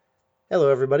Hello,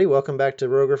 everybody. Welcome back to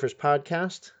Rogophers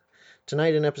Podcast.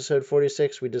 Tonight in episode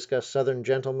 46, we discuss Southern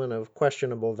Gentlemen of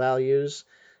Questionable Values,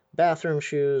 Bathroom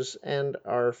Shoes, and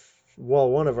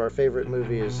one of our favorite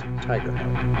movies,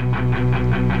 Tigerheart.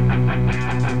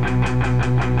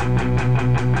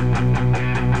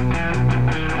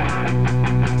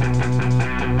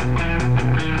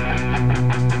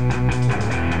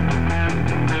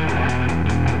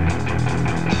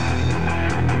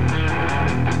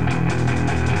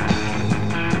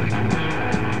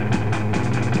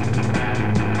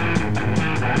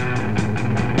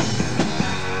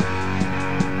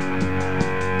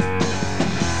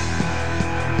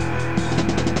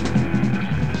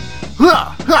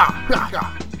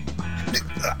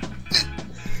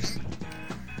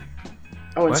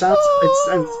 Oh, it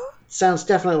sounds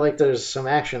definitely like there's some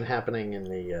action happening in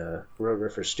the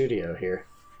Rogophers studio here.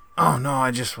 Oh no, I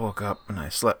just woke up and I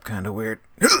slept kind of weird.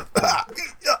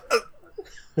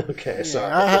 Okay, so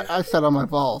I sat on my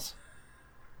balls.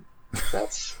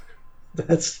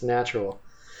 That's natural.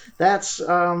 That's I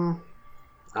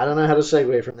don't know how to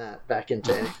segue from that back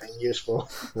into anything useful.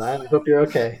 I hope you're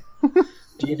okay.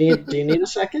 Do you need a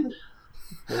second?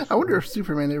 I wonder if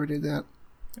Superman ever did that.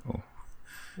 Oh.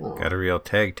 Got a real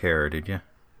tag terror, did you?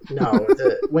 No,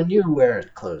 when you wear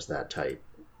it clothes that tight,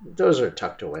 those are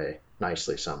tucked away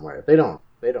nicely somewhere. They don't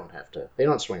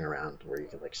swing around where you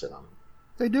can sit on them.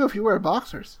 They do if you wear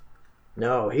boxers.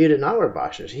 No, he did not wear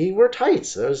boxers. He wore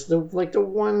tights. That was the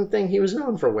one thing he was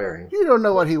known for wearing. You don't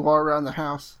know what he wore around the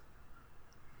house.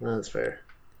 No, that's fair.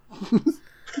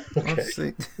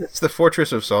 Okay. It's the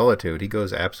Fortress of Solitude. He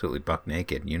goes absolutely buck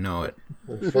naked. You know it.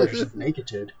 The Fortress of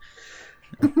Nakitude.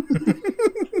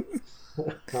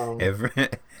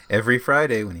 Every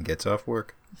Friday when he gets off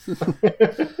work.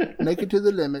 Naked to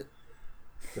the limit.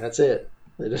 That's it.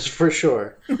 It is for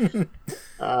sure.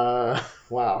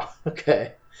 Wow.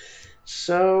 Okay.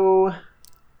 So,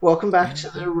 welcome back to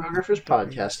the Rogophers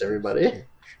Podcast, everybody.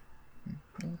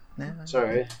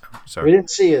 Sorry. We didn't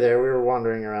see you there. We were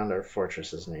wandering around our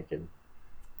fortresses naked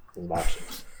in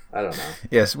boxers. I don't know.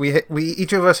 Yes, we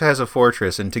each of us has a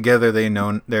fortress, and together they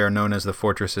are known as the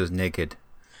Fortresses Naked.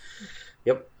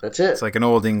 Yep, that's it. It's like an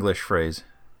old English phrase.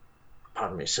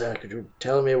 Pardon me, sir. Could you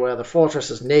tell me where the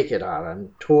Fortresses Naked are?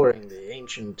 I'm touring the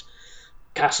ancient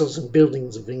castles and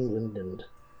buildings of England and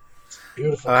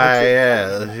beautiful country.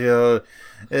 Yes,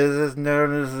 it is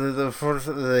known as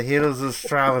the Hills of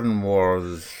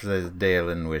Strathmore, says Dale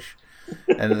in Wish.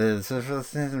 And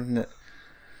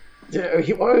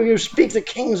you speak the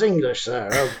King's English, sir.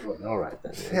 Oh, good. All right,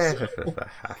 then.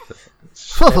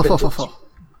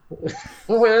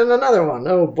 Well, and another one.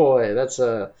 Oh, boy. That's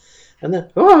and then,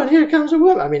 and here comes a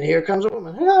woman. Here comes a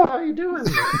woman. Hello, how you doing?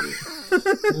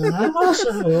 I'm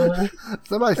also...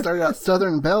 Somebody started out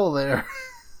Southern Belle there.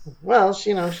 Well,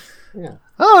 yeah.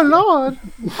 Oh, Lord.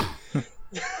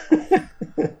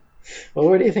 Well,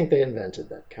 where do you think they invented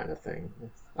that kind of thing?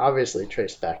 It's obviously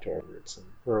traced back to our roots in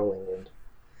rural England.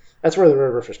 That's where the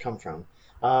Rogophers come from.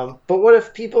 But what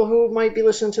if people who might be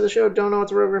listening to the show don't know what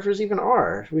the Rogophers even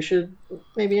are? We should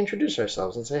maybe introduce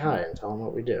ourselves and say hi and tell them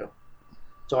what we do.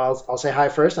 So I'll say hi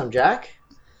first. I'm Jack.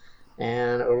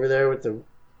 And over there with the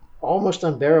almost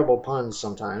unbearable puns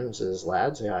sometimes is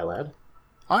Lad. Say hi, Lad.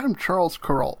 I'm Charles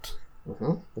Kuralt.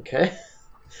 Okay.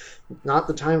 Not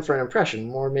the time for an impression,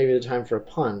 more maybe the time for a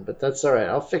pun, but that's all right.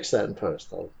 I'll fix that in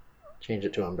post. I'll change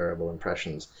it to unbearable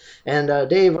impressions. And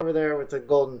Dave over there with the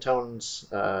golden tones,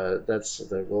 that's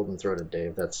the golden-throated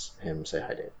Dave. That's him. Say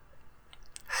hi, Dave.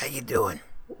 How you doing?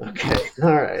 Okay.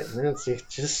 All right.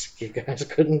 You guys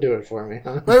couldn't do it for me,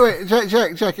 huh? Wait.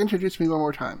 Jack, introduce me one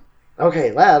more time.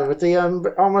 Okay, Lad with the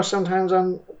almost sometimes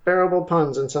unbearable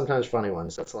puns and sometimes funny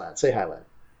ones. That's Lad. Say hi, Lad.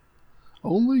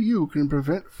 Only you can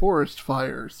prevent forest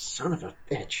fires. Son of a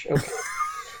bitch. Okay.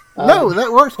 No,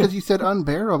 that works because you said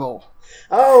unbearable.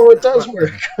 Oh, it does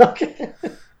work. Okay.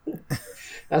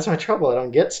 That's my trouble. I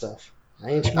don't get stuff.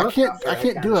 I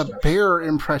can't do a bear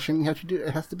impression. It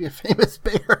has to be a famous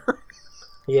bear.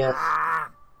 Yeah.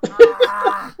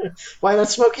 Why,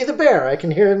 that's Smokey the Bear. I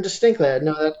can hear him distinctly. I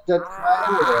know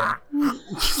that.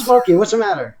 Smokey, what's the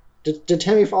matter? Did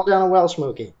Timmy fall down a well,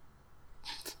 Smokey?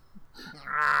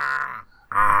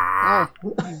 Oh,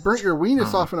 you burnt your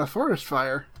weenus off in a forest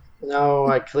fire.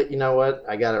 No, you know what?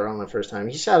 I got it wrong the first time.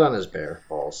 He sat on his bear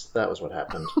balls. That was what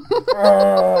happened.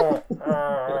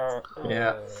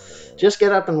 Yeah. Just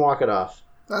get up and walk it off.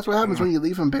 That's what happens when you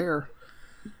leave him bare.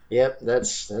 Yep, that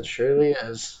surely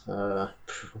is.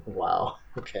 Wow.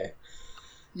 Okay.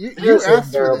 You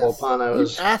asked for this. Pun I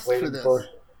was waiting for.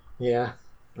 Yeah,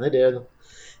 I did.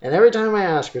 And every time I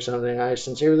ask for something, I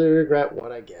sincerely regret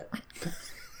what I get.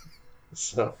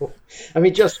 So, I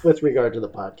mean, just with regard to the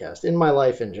podcast, in my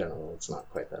life in general, it's not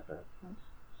quite that bad.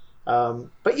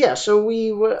 But yeah, so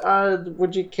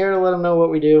would you care to let them know what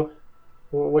we do?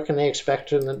 What can they expect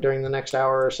during the next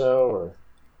hour or so? Or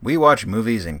We watch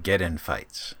movies and get in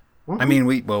fights. I mean,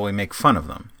 we make fun of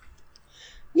them.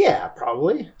 Yeah,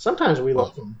 probably. Sometimes we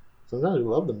love them. Sometimes we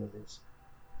love the movies.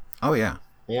 Oh, yeah.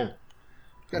 Yeah.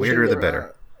 Weirder the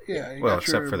better. Yeah. Well,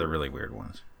 except for the really weird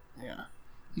ones. Yeah.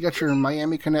 You got your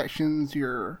Miami connections,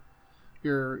 your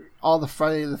all the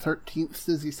Friday the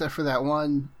 13th, except for that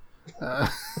one.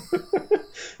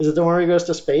 Is it the one where he goes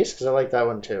to space? Because I like that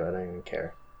one too. I don't even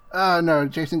care. No,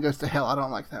 Jason Goes to Hell. I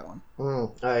don't like that one.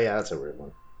 Oh, yeah, that's a weird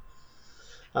one.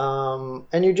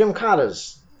 And your Jim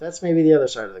Cotta's. That's maybe the other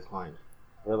side of the coin.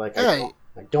 Where, like, I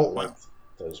don't like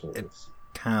those movies. It's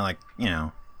kind of like,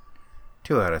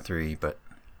 2 out of 3, but...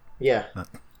 Yeah.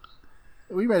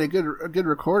 We made a good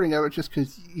recording of it just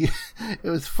because it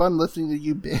was fun listening to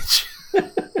you bitch.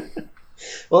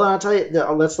 Well, I'll tell you,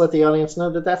 let's let the audience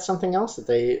know that that's something else that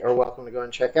they are welcome to go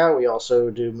and check out. We also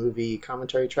do movie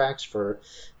commentary tracks for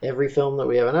every film that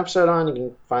we have an episode on. You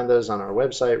can find those on our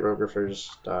website,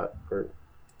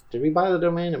 Did we buy the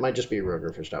domain? It might just be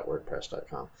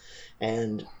rogueriffers.wordpress.com.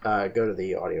 And go to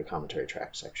the audio commentary track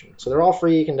section. So they're all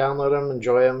free. You can download them,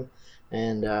 enjoy them.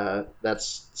 And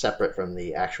that's separate from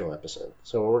the actual episode.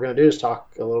 So what we're going to do is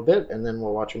talk a little bit, and then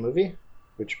we'll watch a movie,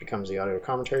 which becomes the audio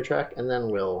commentary track, and then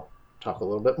we'll talk a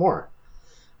little bit more.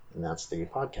 And that's the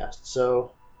podcast.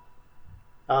 So...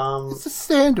 it's a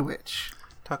sandwich.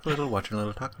 Talk a little, watch a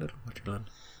little, talk a little, watch a little.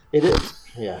 It is.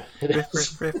 Yeah, it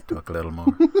is. Riff, talk a little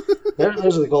more.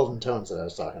 Those are the golden tones that I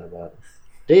was talking about.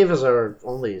 Dave is our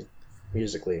only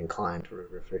musically inclined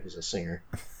riffer. He's a singer.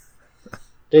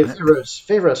 Dave,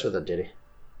 favor us with a ditty.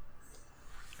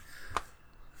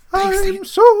 I'm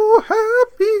so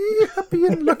happy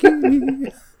and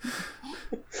lucky.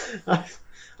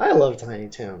 I love Tiny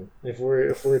Tim. If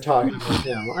we're talking about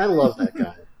him, I love that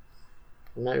guy.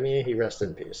 May he rest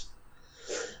in peace.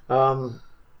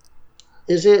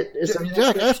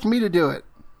 Jack asked me to do it.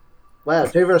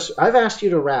 Lad, favor us. I've asked you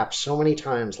to rap so many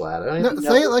times, Lad.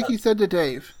 Say it like you said to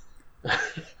Dave.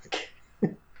 Okay.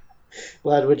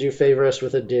 Lad, would you favor us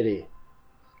with a ditty?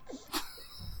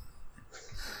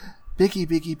 Biggie,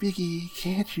 biggie, biggie,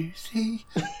 can't you see?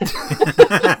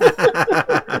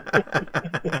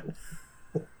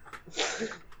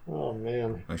 Oh,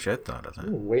 man. Wish I'd thought of that.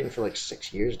 I've been waiting for like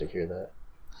 6 years to hear that.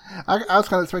 I was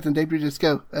kind of expecting Dave to just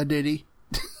go, a ditty.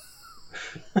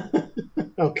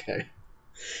 Okay.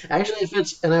 Actually,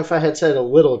 if I had said a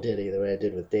little ditty the way I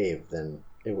did with Dave, then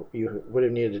you would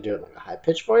have needed to do it like a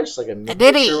high-pitched voice, like a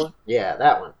ditty. Yeah,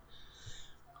 that one.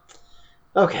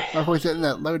 Okay. My voice isn't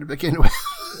that low to begin with.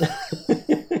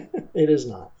 It is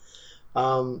not.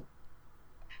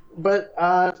 But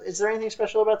is there anything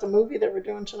special about the movie that we're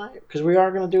doing tonight? Because we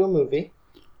are going to do a movie.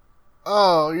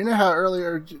 Oh, you know how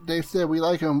earlier Dave said we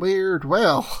like them weird?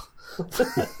 Well...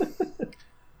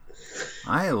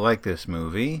 I like this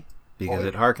movie because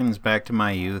it harkens back to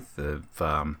my youth of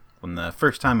when the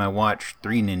first time I watched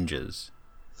Three Ninjas.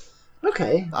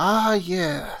 Okay. Ah,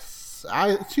 yes.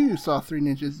 I, too, saw Three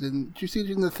Ninjas. Did you see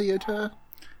it in the theater?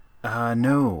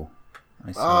 No.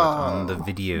 I saw it on the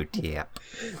videotape.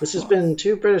 This has been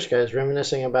two British guys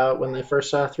reminiscing about when they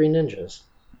first saw Three Ninjas.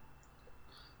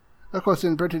 Of course,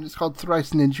 in Britain, it's called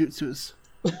Thrice Ninjutsus.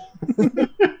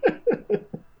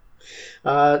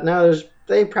 Now,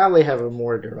 they probably have a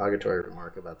more derogatory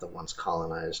remark about the once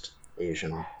colonized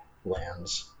Asian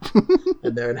lands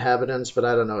and their inhabitants, but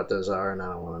I don't know what those are, and I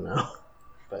don't want to know.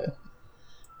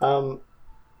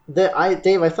 But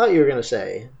Dave, I thought you were going to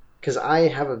say, because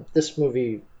this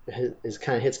movie is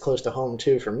kind of hits close to home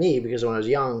too for me, because when I was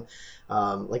young,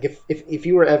 like if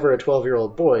you were ever a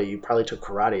 12-year-old boy, you probably took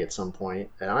karate at some point,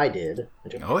 and I did. I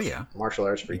took martial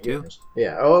arts for years.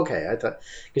 Yeah. Oh, okay. I thought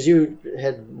because you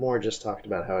had more just talked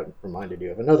about how it reminded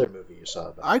you of another movie you saw.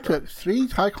 About I took 3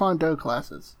 Taekwondo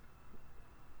classes.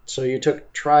 So you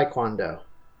took Taekwondo.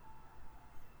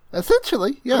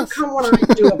 Essentially, yes. How come when I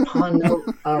do a pun? No,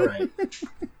 all right.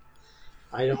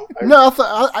 I don't. No,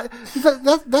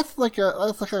 that's like a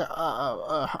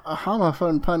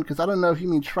homophone pun because I don't know if you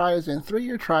mean try as in 3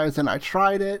 or try as in I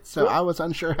tried it, so I was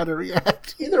unsure how to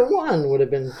react. Either one would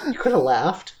have been. You could have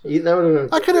laughed. That would have been.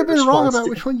 I could have been wrong about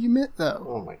which one you meant, though.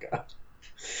 Oh my god!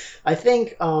 I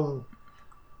think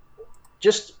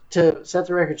just to set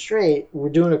the record straight, we're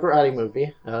doing a karate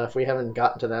movie. If we haven't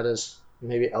gotten to that as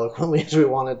maybe eloquently as we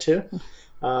wanted to.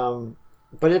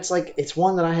 But it's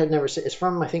one that I had never seen. It's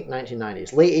from, I think,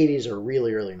 1990s. Late 80s or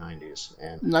really early 90s.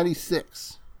 And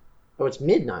 96. Oh, it's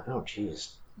mid-90s. Oh, jeez.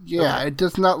 Yeah, It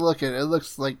does not look it. It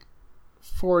looks like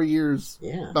 4 years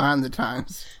Yeah. behind the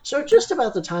times. So just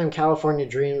about the time California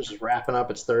Dreams was wrapping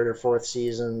up its 3rd or 4th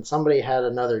season, somebody had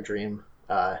another dream.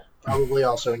 Probably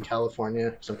also in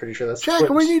California, because I'm pretty sure that's Jack,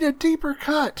 we need a deeper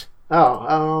cut.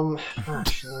 Oh,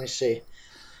 let me see.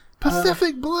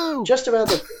 Pacific Blue. Just about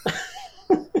the.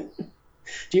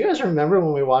 Do you guys remember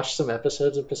when we watched some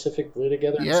episodes of Pacific Blue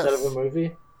together Yes. instead of a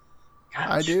movie? God,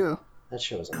 I do. That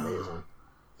show was amazing.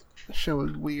 The show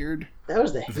was weird. That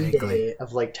was the heyday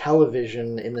of like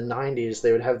television in the 90s.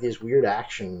 They would have these weird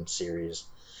action series,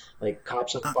 like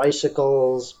Cops on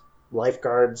Bicycles,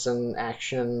 Lifeguards in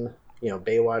Action,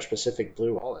 Baywatch, Pacific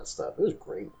Blue, all that stuff. It was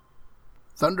great.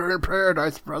 Thunder in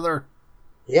Paradise, brother.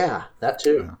 Yeah, that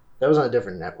too. Yeah. That was on a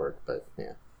different network, but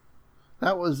yeah.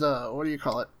 That was, what do you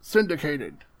call it?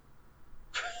 Syndicated.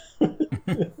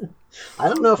 I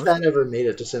don't know if that ever made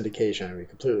it to syndication, to be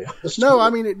completely honest. No, I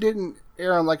mean, it didn't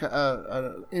air on like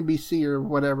a NBC or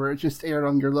whatever. It just aired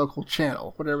on your local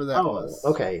channel, whatever that was.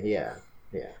 Okay, yeah.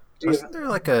 Wasn't there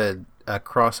like a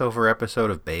crossover episode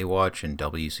of Baywatch and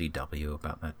WCW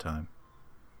about that time?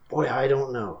 Boy, I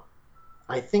don't know.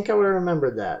 I think I would have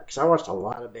remembered that, because I watched a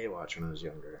lot of Baywatch when I was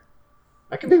younger.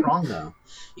 I could be wrong, though.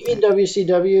 You mean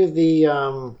WCW,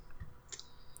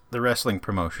 the wrestling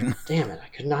promotion? Damn it, I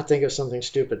could not think of something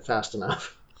stupid fast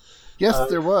enough. Yes,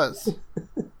 there was.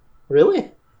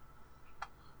 Really?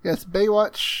 Yes,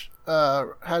 Baywatch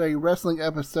had a wrestling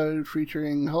episode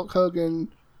featuring Hulk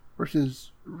Hogan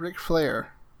versus Ric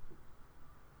Flair.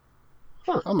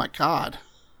 Huh. Oh my god.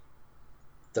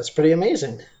 That's pretty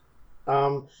amazing.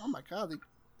 Oh my god.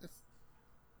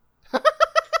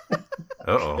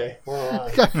 Uh-oh.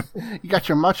 Okay. You got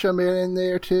your Macho Man in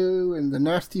there too, and the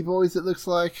Nasty Boys, it looks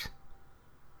like.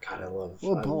 God, I love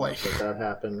boy. that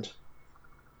happened.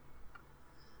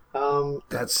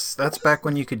 That's back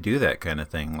when you could do that kind of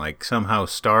thing. Like somehow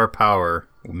star power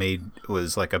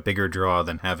was like a bigger draw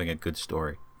than having a good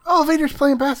story. Oh, Vader's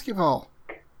playing basketball.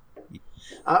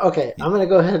 Okay, I'm going to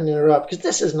go ahead and interrupt, because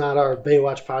this is not our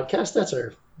Baywatch podcast. That's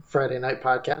our Friday night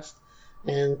podcast.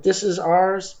 And this is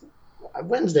ours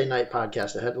Wednesday night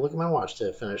podcast. I had to look at my watch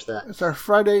to finish that. It's our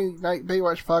Friday night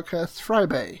Baywatch podcast,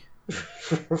 Friday.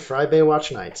 Friday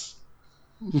Watch Nights.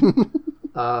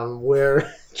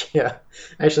 Where, yeah,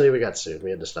 actually we got sued.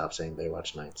 We had to stop saying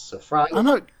Baywatch Nights. So Friday. I'm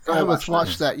not. I Watch must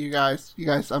watch that, you guys.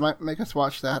 I might make us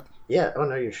watch that. Yeah. Oh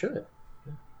no, you should.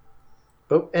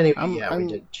 But anyway, we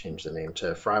did change the name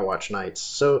to Fry Watch Nights.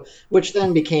 So, which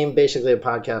then became basically a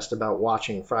podcast about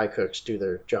watching fry cooks do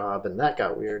their job, and that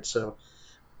got weird. So,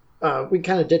 we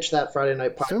kind of ditched that Friday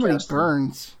night podcast. So many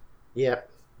burns. Yeah.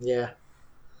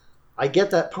 I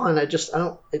get that pun. I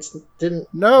didn't.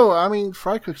 No, I mean,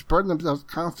 fry cooks burn themselves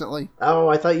constantly. Oh,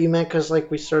 I thought you meant because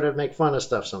we sort of make fun of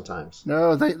stuff sometimes.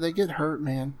 No, they get hurt,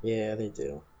 man. Yeah, they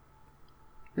do.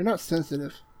 You're not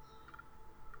sensitive.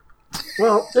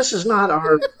 Well, this is not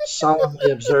our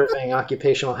solemnly observing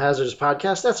occupational hazards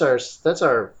podcast. That's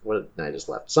our what night is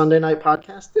left? Sunday night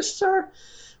podcast. This is our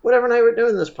whatever night we're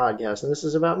doing this podcast, and this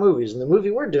is about movies. And the movie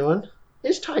we're doing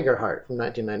is Tiger Heart from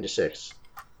 1996.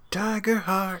 Tiger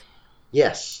Heart.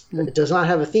 Yes, it does not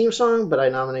have a theme song, but I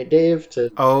nominate Dave to.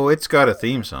 Oh, it's got a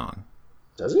theme song.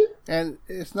 Does it? And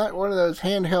it's not one of those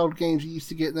handheld games you used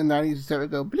to get in the 90s that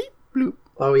would go bleep bloop.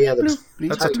 Oh yeah,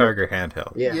 that's a Tiger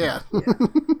handheld. Yeah.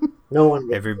 No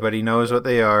one. Everybody knows what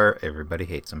they are. Everybody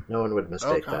hates them. No one would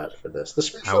mistake that for this. The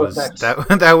special effects.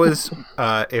 That was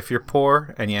if you're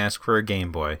poor and you ask for a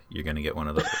Game Boy, you're gonna get one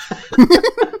of those.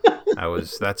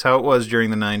 That's how it was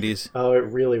during the 90s. Oh, it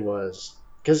really was.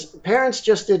 Because parents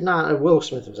just did not. Will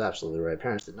Smith was absolutely right.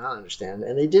 Parents did not understand,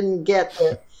 and they didn't get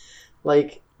that.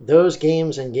 Those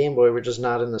games and Game Boy were just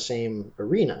not in the same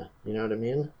arena. You know what I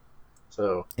mean?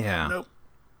 So yeah. Nope.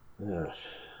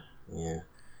 Yeah.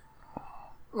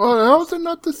 Well, how is it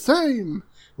not the same?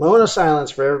 Moment of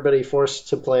silence for everybody forced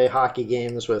to play hockey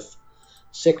games with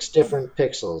 6 different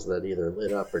pixels that either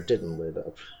lit up or didn't lit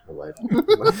up.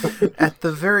 At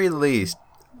the very least,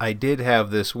 I did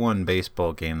have this one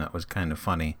baseball game that was kind of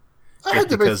funny. I had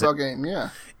the baseball game, yeah.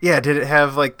 Yeah, did it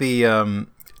have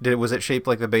was it shaped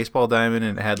like the baseball diamond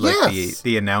and it had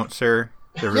the announcer,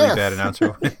 the really bad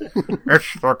announcer?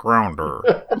 It's the grounder.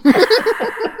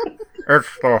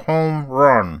 It's the home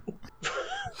run.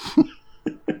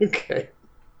 Okay.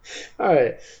 All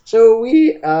right. So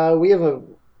we have a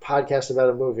podcast about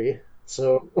a movie.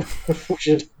 So we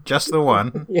should just the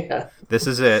one. Yeah. This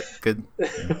is it. Good.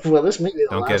 Well, this may be the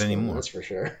Don't last get any one, more. that's for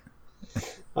sure.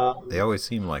 They always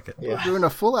seem like it. Yeah. We're doing a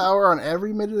full hour on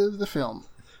every minute of the film.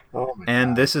 Oh my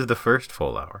and God. This is the first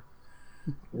full hour.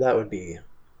 That would be.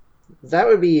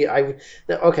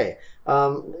 Okay.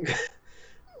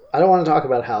 I don't want to talk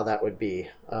about how that would be.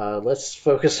 Let's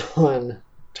focus on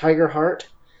Tiger Heart.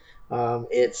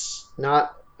 It's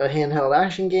not a handheld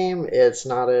action game. It's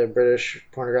not a British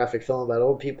pornographic film about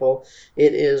old people.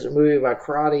 It is a movie about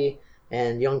karate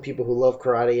and young people who love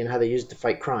karate and how they use it to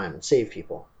fight crime and save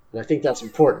people. And I think that's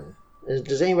important.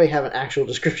 Does anybody have an actual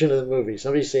description of the movie?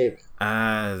 Somebody say it.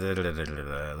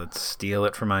 Let's steal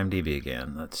it from IMDb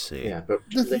again. Let's see. Yeah, but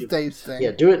This is Dave's thing.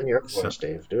 Yeah, do it in your voice,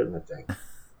 Dave. Do it in the thing.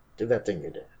 Do that thing you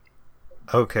did.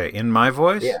 Okay, in my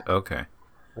voice? Yeah. Okay.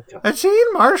 A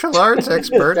teen martial arts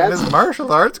expert and his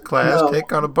martial arts class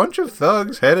take on a bunch of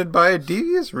thugs headed by a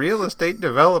devious real estate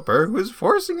developer who is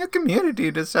forcing a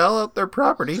community to sell out their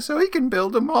property so he can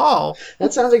build a mall.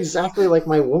 That sounds exactly like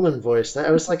my woman voice.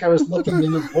 I was like I was looking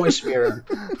in the voice mirror.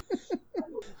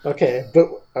 Okay, but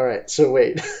all right. So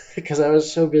wait, because I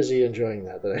was so busy enjoying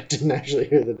that I didn't actually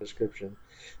hear the description.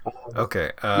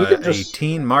 Okay, a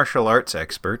teen martial arts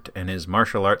expert and his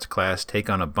martial arts class take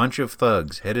on a bunch of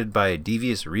thugs headed by a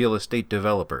devious real estate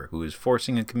developer who is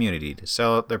forcing a community to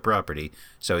sell out their property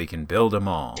so he can build a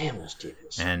mall. Damn those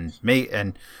devious.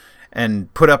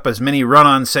 And put up as many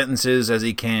run-on sentences as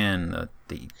he can.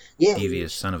 The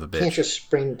devious son of a bitch. You can't just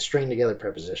strain together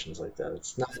prepositions like that.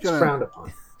 It's frowned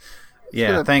upon.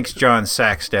 Yeah, thanks, John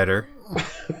Sackstetter.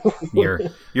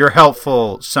 Your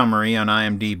helpful summary on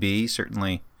IMDb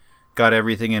certainly got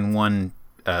everything in one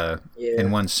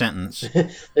sentence.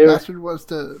 Bastard was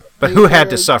to. But who had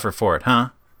to suffer for it, huh?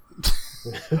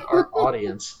 Our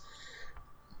audience.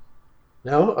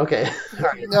 No? Okay.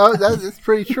 Right. No, that's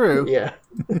pretty true. Yeah.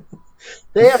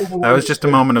 That was just a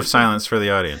moment of silence for the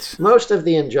audience. Most of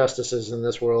the injustices in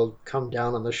this world come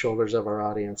down on the shoulders of our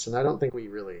audience, and I don't think we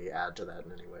really add to that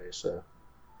in any way, so...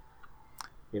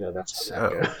 that's how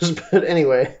that goes. But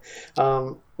anyway,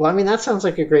 well, I mean, that sounds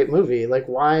like a great movie. Like,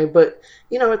 why? But,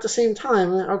 at the same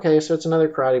time, okay, so it's another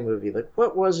karate movie. Like,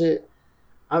 what was it?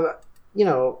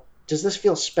 Does this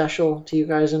feel special to you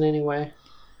guys in any way?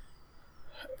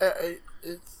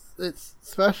 It's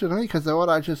special to me because of what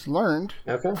I just learned.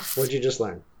 Okay, what'd you just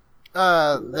learn?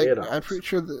 I'm pretty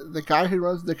sure the guy who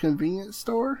runs the convenience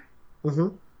store,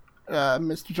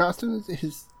 Mr. Johnston,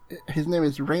 his name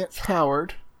is Rance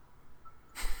Howard.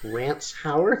 Rance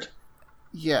Howard?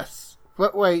 Yes.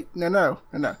 But wait, no.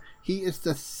 He is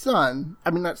the son.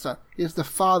 I mean, not son. He is the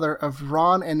father of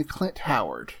Ron and Clint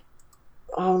Howard.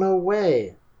 Oh, no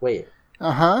way. Wait.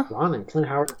 Uh-huh. Ron and Clint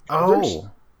Howard?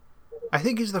 Oh. I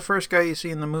think he's the first guy you see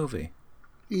in the movie.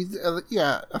 He's,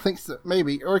 yeah, I think so.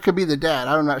 Maybe. Or it could be the dad.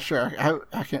 I'm not sure.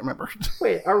 I can't remember.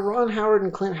 Wait, are Ron Howard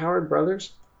and Clint Howard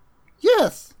brothers?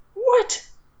 Yes. What?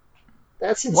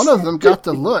 That's insane. One of them got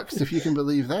the looks, if you can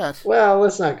believe that. Well,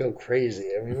 let's not go crazy.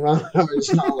 I mean, Ron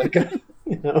Howard's not like a,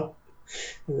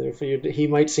 he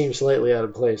might seem slightly out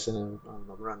of place on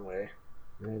the runway.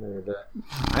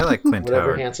 I like Clint Whatever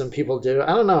Howard. handsome people do. I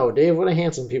don't know, Dave. What do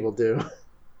handsome people do?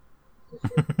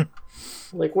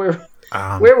 Like where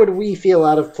would we feel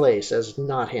out of place as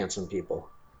not handsome people?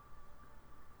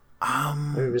 I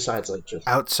mean, besides like just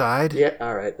outside. Yeah,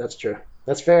 all right, that's true.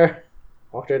 That's fair.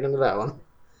 Walked right into that one.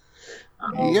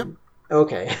 Yep.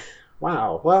 Okay.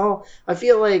 Wow. Well, I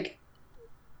feel like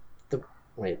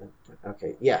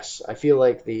yes, I feel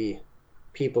like the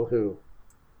people who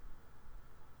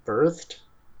birthed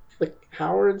the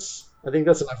Howards. I think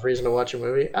that's enough reason to watch a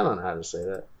movie. I don't know how to say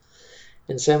that.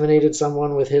 Inseminated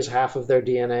someone with his half of their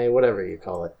DNA, whatever you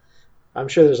call it. I'm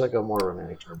sure there's like a more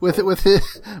romantic term.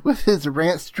 With his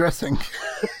ranch dressing.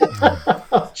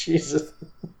 Oh, Jesus.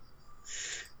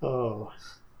 Oh,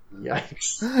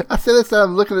 yikes. I said this time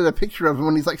I'm looking at a picture of him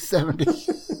when he's like 70.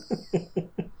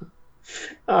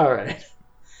 All right.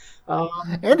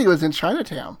 And he was in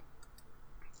Chinatown.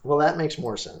 Well, that makes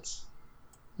more sense.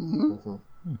 Mm-hmm.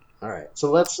 Mm-hmm. All right.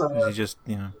 So let's... Is he just,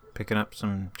 picking up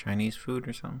some Chinese food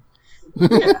or something?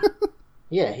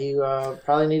 Yeah, he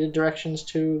probably needed directions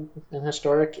to an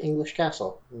historic English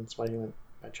castle. And that's why he went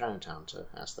by Chinatown to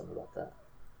ask them about that.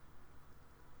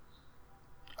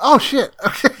 Oh, shit.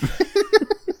 Okay.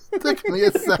 Took me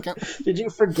a second. Did you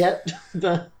forget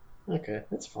the... Okay,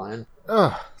 that's fine.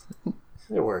 Ugh.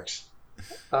 It works.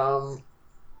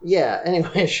 Yeah,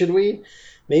 anyway, should we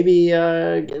maybe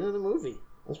get into the movie?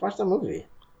 Let's watch the movie.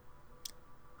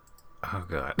 Oh,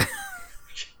 God.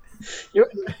 All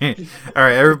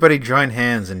right, everybody join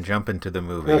hands and jump into the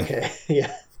movie. Okay,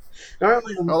 yeah.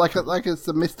 Normally, like it's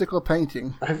a mystical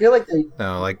painting. I feel like they...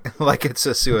 No, like it's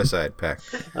a suicide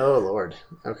pact. Oh, Lord.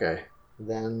 Okay.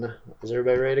 Then, is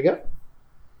everybody ready to go?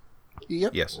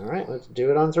 Yep. Yes. All right, let's do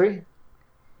it on 3.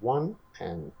 1,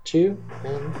 and 2,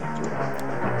 and 3.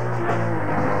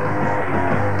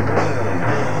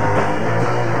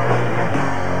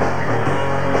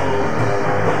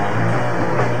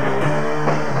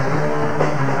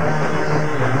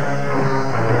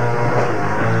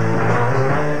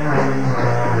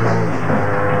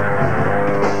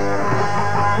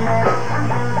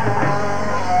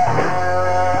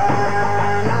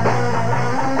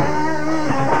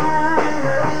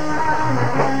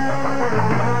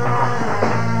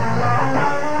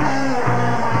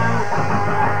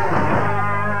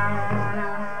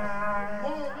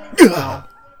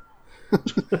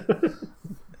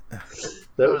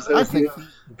 So I think.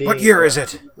 What year is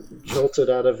it? Jolted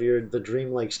out of the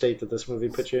dreamlike state that this movie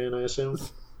put you in, I assume.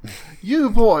 You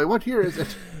boy, what year is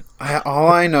it? All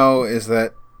I know is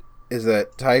that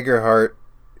Tiger Heart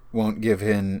won't give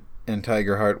in, and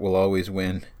Tiger Heart will always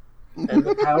win. And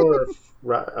the power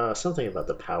of something about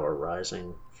the power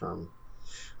rising from.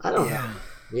 I don't know.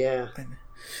 Yeah.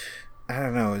 I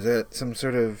don't know. Is that some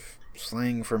sort of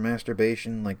slang for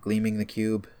masturbation, like gleaming the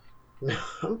cube? No,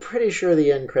 I'm pretty sure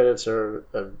the end credits are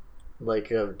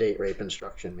like a date rape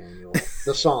instruction manual.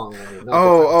 The song, I mean.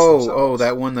 Oh,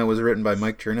 that one that was written by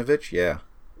Mike Chernovich? Yeah.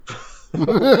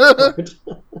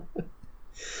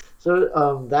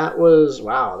 So that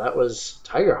was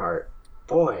Tiger Heart.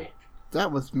 Boy.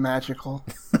 That was magical.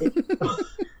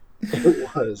 It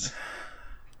was.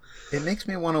 It makes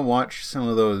me want to watch some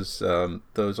of those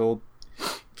old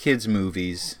kids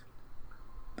movies,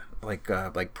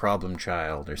 like Problem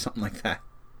Child or something like that.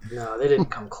 No, they didn't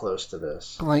come close to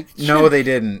this. No, they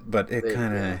didn't. But it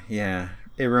kind of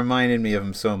it reminded me of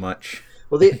them so much.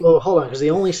 Well, hold on, because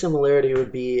the only similarity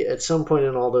would be at some point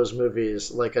in all those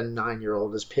movies, like a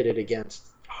 9-year-old is pitted against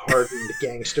hardened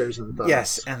gangsters and thugs.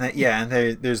 Yes, and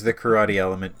there's the karate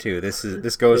element too.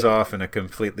 This goes off in a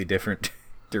completely different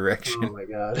direction. Oh my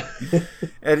god!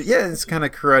 And it's kind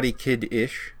of Karate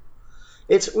Kid-ish.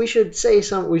 We should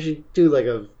do like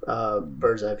a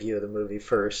bird's eye view of the movie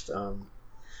first.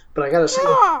 But I gotta say,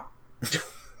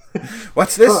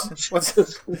 what's this? What's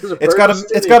this?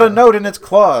 It's got a note in its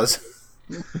claws.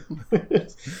 What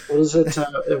is it?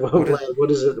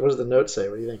 What is it? What does the note say?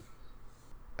 What do you think?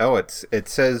 Oh, it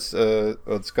says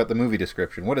it's got the movie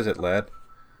description. What is it, lad?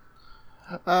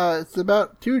 It's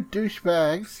about two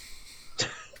douchebags.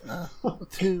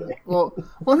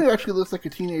 One who actually looks like a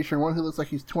teenager, and one who looks like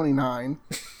he's 29.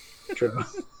 True.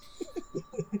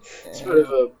 Sort of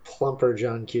a plumper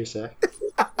John Cusack.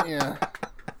 Yeah.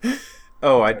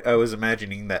 Oh, I was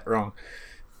imagining that wrong.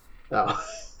 Oh.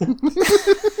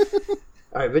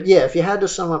 All right, but yeah, if you had to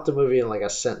sum up the movie in like a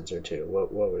sentence or two,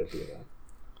 what would it be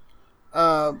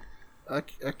about? A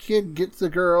kid gets a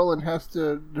girl and has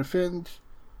to defend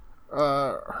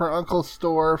her uncle's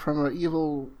store from an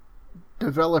evil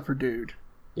developer dude.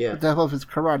 Yeah. With the help of his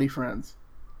karate friends.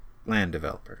 Land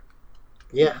developer.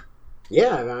 Yeah.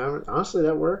 Yeah, I mean, honestly,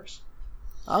 that works.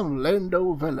 I'm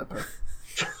Lando developer.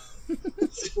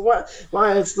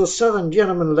 Why, it's the Southern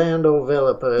Gentleman Lando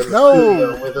developer.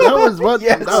 No, that was what.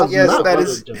 Yes, that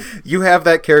is. You have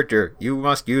that character. You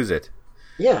must use it.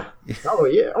 Yeah. Oh,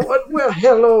 yeah. Well,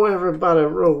 hello, everybody.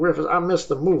 Rogue Riffers. I missed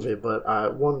the movie, but I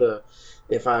wonder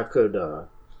if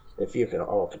you could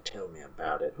all tell me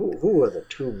about it. Who are the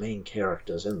two main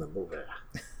characters in the movie?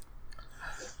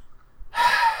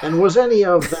 And was any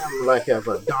of them like of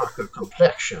a darker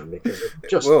complexion? Because it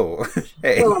just. Whoa.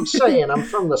 Hey. Well, I'm saying I'm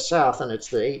from the South, and it's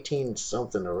the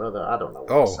 18-something or other. I don't know.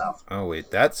 What the South. Oh, wait,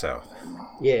 that's South.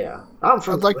 Yeah, I'm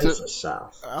from the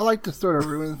South. I like to sort of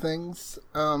ruin things.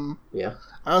 Yeah.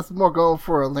 I was more going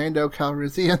for a Lando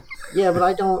Calrissian. Yeah, but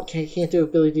I can't do it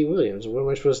with Billy D. Williams. What am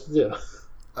I supposed to do?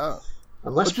 Oh.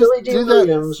 Unless Billy D.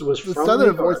 Williams was the from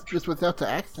Southern New York. voice, just without the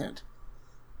accent.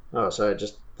 Oh, so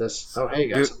Oh, hey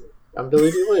guys, I'm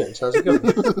Billy D. Williams. How's it going?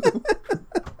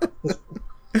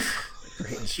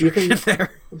 You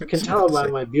can tell by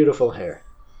my beautiful hair,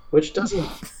 which doesn't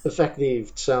affect the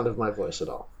sound of my voice at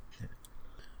all.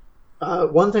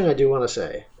 One thing I do want to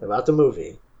say about the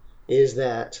movie is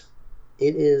that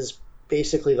it is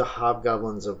basically the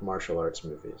Hobgoblins of martial arts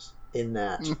movies. In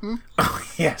that, Oh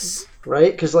yes,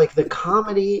 right? Because like the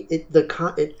comedy,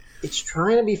 it's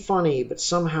trying to be funny, but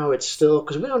somehow it's still,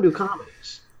 because we don't do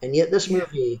comedies, and yet this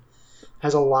movie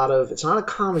has a lot of. It's not a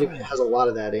comedy, but it has a lot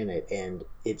of that in it, and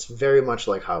it's very much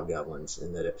like Hobgoblins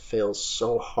in that it fails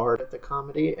so hard at the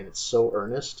comedy and it's so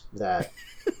earnest that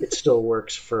it still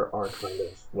works for our kind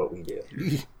of what we do.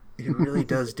 It really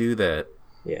does do that.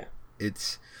 Yeah,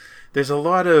 there's a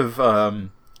lot of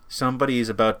somebody's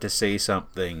about to say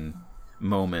something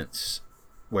moments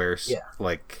where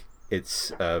like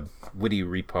it's a witty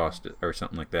riposte or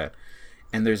something like that,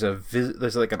 and there's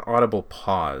like an audible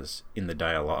pause in the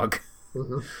dialogue.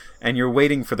 Mm-hmm. And you're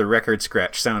waiting for the record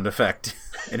scratch sound effect,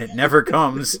 and it never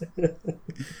comes.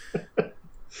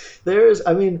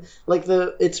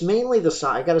 It's mainly the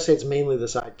side. I gotta say, it's mainly the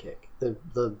sidekick,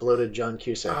 the bloated John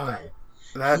Cusack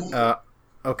guy.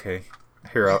 Okay.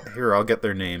 Here I'll get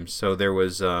their names. So there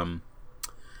was who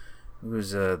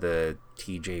was the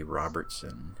T.J.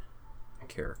 Robertson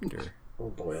character? Oh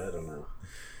boy, I don't know.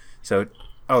 So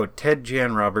Ted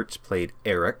Jan Roberts played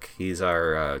Eric. He's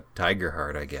our Tiger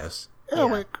Heart, I guess.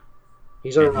 Eric. Yeah.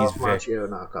 He's our Ralph Macchio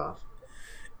knockoff.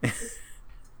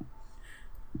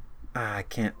 I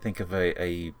can't think of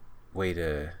a way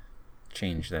to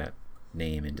change that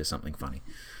name into something funny.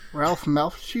 Ralph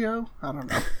Malfio? I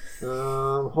don't know.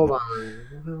 Hold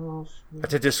on.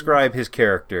 To describe his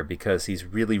character, because he's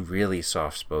really, really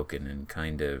soft-spoken and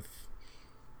kind of,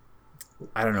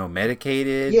 I don't know,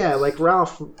 medicated. Yeah, like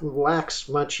Ralph lacks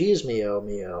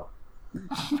machismo.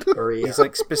 He's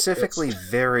like specifically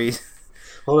very,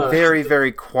 very,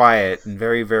 very quiet and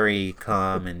very, very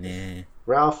calm and.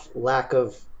 Ralph lack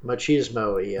of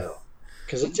machismo.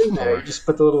 Because it's in there. You just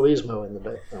put the little ismo in the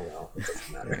back. Oh well, it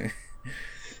doesn't matter.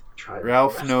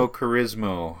 Ralph no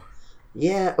charisma.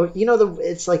 Yeah,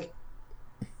 it's like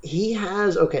he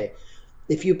has. Okay,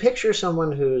 if you picture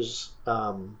someone who's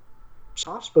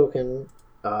soft-spoken,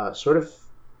 sort of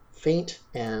faint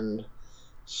and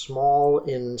small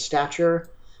in stature,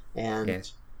 and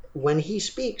when he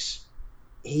speaks,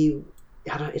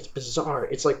 it's bizarre.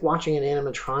 It's like watching an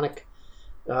animatronic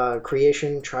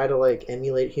creation try to like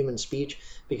emulate human speech,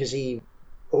 because he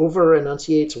over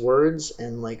enunciates words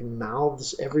and like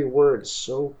mouths every word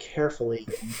so carefully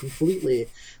and completely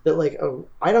that like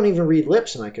I don't even read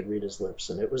lips, and I could read his lips,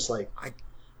 and it was like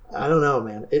I don't know,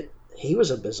 man. He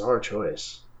was a bizarre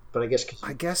choice, but I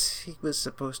guess he was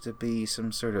supposed to be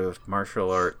some sort of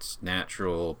martial arts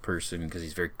natural person because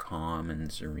he's very calm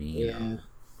and serene. Yeah.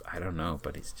 I don't know,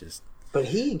 but he's just. But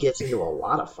he gets into a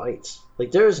lot of fights.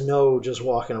 Like there's no just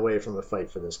walking away from a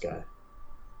fight for this guy.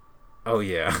 Oh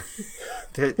yeah.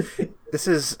 This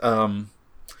is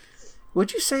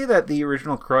would you say that the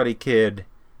original Karate Kid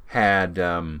had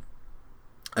a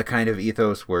kind of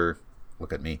ethos where,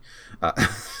 look at me,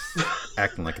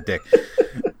 acting like a dick,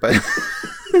 but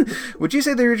would you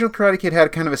say the original Karate Kid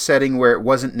had kind of a setting where it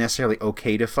wasn't necessarily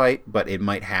okay to fight, but it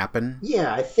might happen?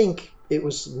 Yeah, I think it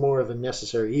was more of a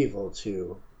necessary evil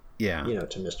to to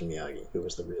Mr. Miyagi, who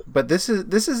was the real. But this is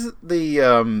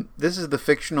the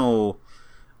fictional.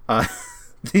 I'm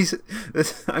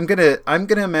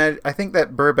gonna imagine. I think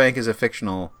that Burbank is a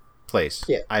fictional place.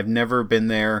 Yeah. I've never been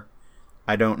there.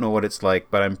 I don't know what it's like,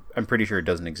 but I'm pretty sure it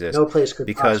doesn't exist. No place could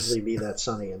possibly be that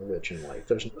sunny and rich and white.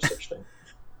 There's no such thing.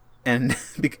 And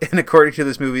according to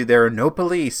this movie, there are no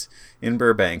police in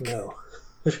Burbank. No.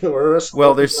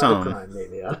 Well, there's some. Crime,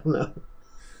 maybe, I don't know.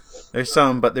 There's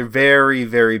some, but they're very,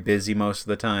 very busy most of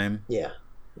the time. Yeah.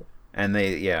 And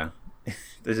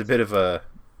there's a bit of a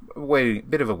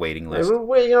waiting list.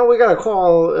 We got a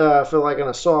call for like an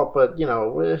assault, but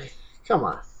come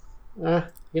on, we're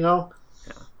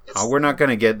not going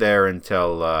to get there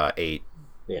until 8.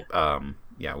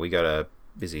 Yeah. We got a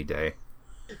busy day.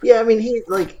 Yeah, I mean, we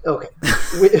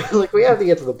have to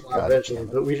get to the plot eventually,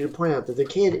 but we should point out that the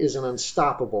kid is an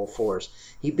unstoppable force.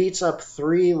 He beats up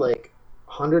 3 like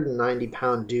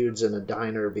 190-pound dudes in a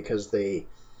diner because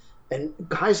and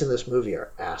guys in this movie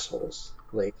are assholes.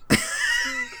 Like.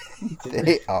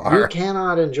 They are. You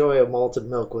cannot enjoy a malted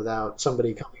milk without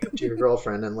somebody coming up to your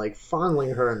girlfriend and like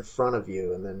fondling her in front of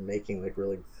you and then making like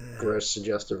really gross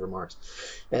suggestive remarks.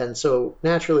 And so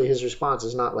naturally his response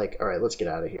is not like, all right, let's get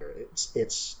out of here.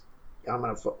 It's I'm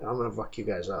gonna fuck you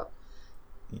guys up.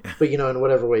 Yeah. But in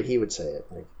whatever way he would say it,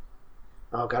 like,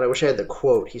 oh god, I wish I had the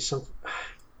quote. He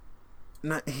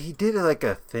did like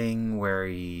a thing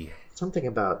where something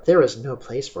about there is no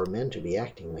place for men to be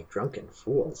acting like drunken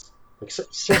fools. Like,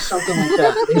 say something like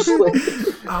that.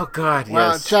 Oh God!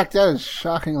 Wow, yes. Chuck, that is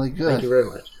shockingly good. Thank you very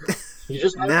much. You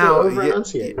just have to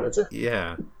over-enunciate. That's it.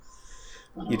 Yeah.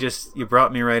 You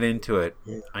brought me right into it.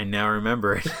 Yeah. I now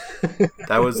remember it.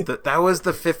 That was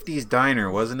the 50s diner,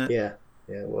 wasn't it? Yeah,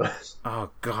 it was. Oh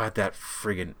God, that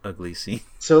friggin' ugly scene.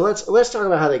 So let's talk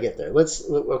about how they get there.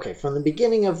 From the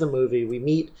beginning of the movie, we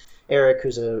meet Eric,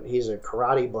 he's a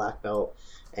karate black belt,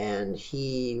 and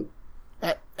he.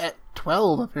 At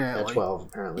 12, apparently. At 12,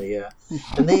 apparently, yeah.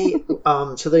 And they,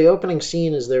 so the opening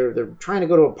scene is they're trying to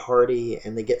go to a party,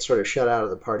 and they get sort of shut out of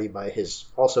the party by his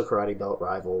also karate belt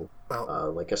rival,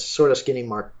 like a sort of skinny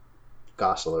Mark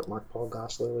Gosselaar. Mark Paul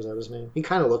Gosselaar, was that his name? He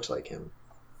kind of looks like him.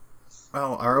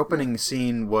 Well, our opening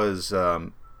scene was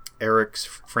Eric's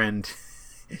friend.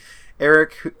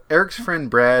 Eric's friend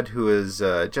Brad, who is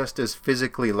just as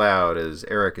physically loud as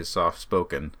Eric is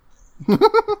soft-spoken.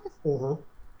 Mm-hmm.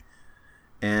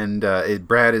 And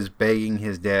Brad is begging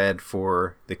his dad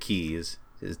for the keys.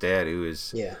 His dad, who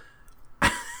is... Yeah.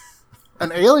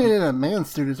 An alien in a man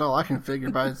suit is all I can figure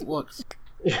by his looks.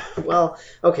 Well,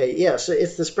 okay, yeah, so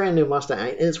it's this brand new Mustang.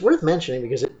 And it's worth mentioning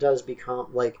because it does become,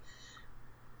 like...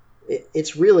 It's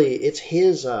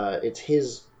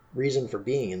his reason for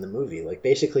being in the movie. Like,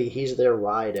 basically, he's their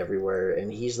ride everywhere,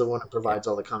 and he's the one who provides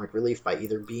all the comic relief by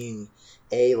either being,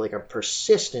 a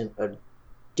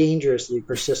dangerously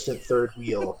persistent third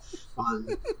wheel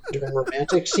during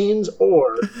romantic scenes,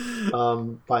 or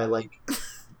by like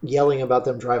yelling about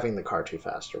them driving the car too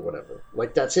fast or whatever.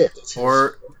 Like, that's it.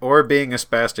 Or being a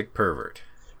spastic pervert.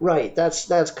 Right. That's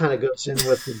kind of goes in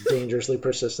with the dangerously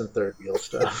persistent third wheel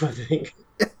stuff, I think.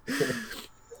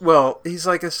 Well, he's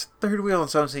like a third wheel in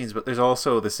some scenes, but there's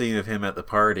also the scene of him at the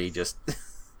party just...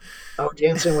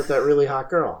 dancing with that really hot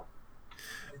girl.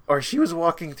 Or she was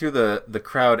walking through the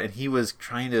crowd and he was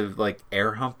trying to, like,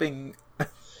 air humping...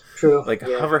 True. Like,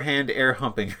 hover hand air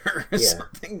humping her or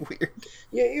something weird.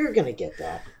 Yeah, you're going to get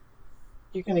that.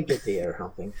 You're going to get the air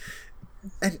humping.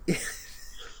 And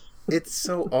it's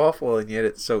so awful, and yet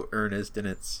it's so earnest, and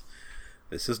this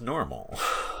is normal.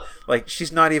 Like,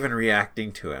 she's not even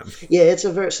reacting to him. Yeah,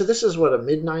 so this is what, a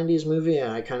mid-90s movie,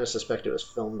 and I kind of suspect it was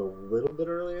filmed a little bit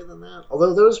earlier than that.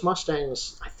 Although those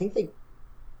Mustangs, I think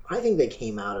they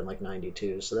came out in like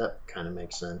 92, so that kind of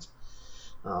makes sense.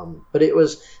 But it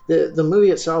was the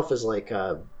movie itself is like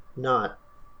not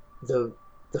the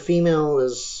female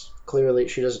is clearly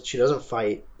she doesn't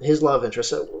fight. His love interest.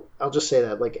 So I'll just say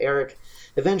that, like, Eric,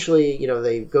 eventually,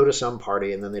 they go to some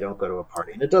party and then they don't go to a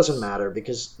party, and it doesn't matter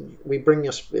because it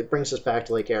brings us back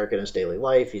to, like, Eric in his daily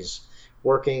life. He's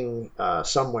working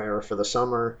somewhere for the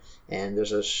summer, and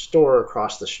there's a store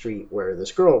across the street where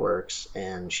this girl works,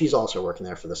 and she's also working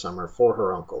there for the summer for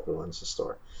her uncle who owns the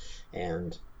store.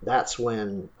 And that's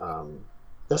when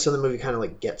the movie kind of,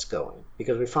 like, gets going,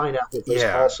 because we find out that there's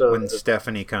also when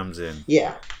Stephanie comes in.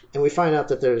 Yeah, and we find out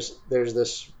that there's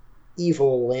this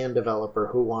evil land developer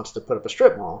who wants to put up a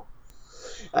strip mall.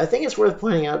 I think it's worth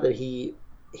pointing out that he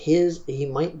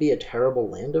might be a terrible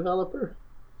land developer.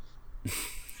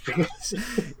 Can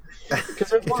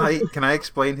I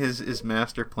explain his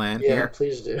master plan here? Yeah,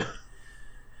 please do.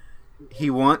 He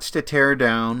wants to tear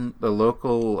down the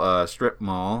local strip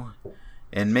mall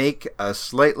and make a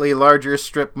slightly larger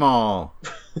strip mall.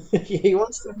 He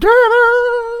wants to...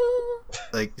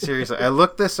 Like, seriously, I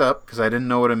looked this up because I didn't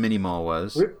know what a mini mall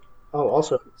was.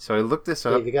 Also... So I looked this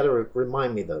up. Dave, you got to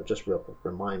remind me, though, just real quick,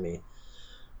 remind me.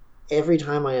 Every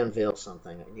time I unveil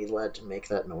something, I need Lad to make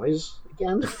that noise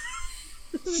again.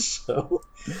 So,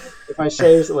 if I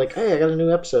say, like, hey, I got a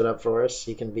new episode up for us,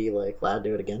 he can be like, Lad,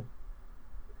 do it again.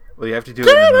 Well, you have to do it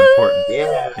in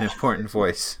an important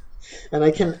voice. And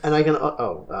I can. I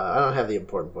don't have the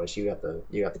important voice. You got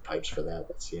the pipes for that.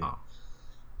 That's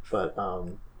But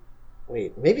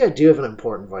wait, maybe I do have an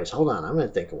important voice. Hold on, I'm gonna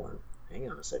think of one. Hang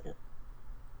on a second.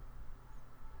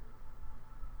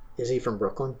 Is he from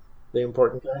Brooklyn? The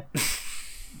important guy?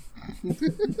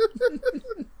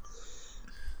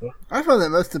 I find that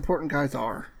most important guys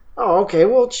are. Oh, okay.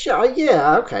 Well,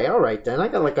 yeah. Okay. All right then. I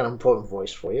got, like, an important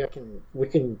voice for you. We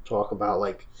can talk about,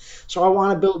 like. So I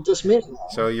want to build this mini mall.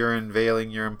 So you're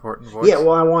unveiling your important voice? Yeah.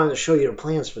 Well, I wanted to show you the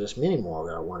plans for this mini mall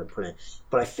that I want to put in.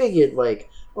 But I figured, like,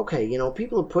 okay,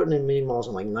 people are putting in mini malls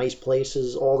in, like, nice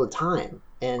places all the time,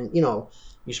 and you're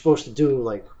supposed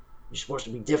to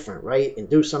be different, right? And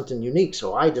do something unique.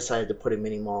 So I decided to put a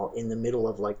mini mall in the middle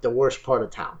of, like, the worst part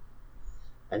of town,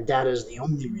 and that is the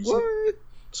only reason. What?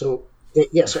 So.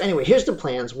 Yeah, so anyway, here's the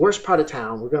plans. Worst part of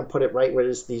town. We're going to put it right where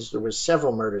there was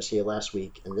several murders here last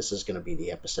week, and this is going to be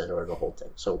the epicenter of the whole thing.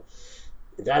 So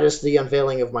that is the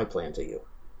unveiling of my plan to you.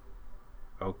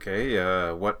 Okay.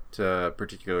 What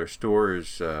particular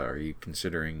stores are you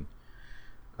considering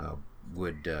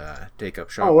would take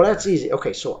up shop? Oh, well, that's easy.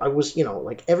 Okay, so I was,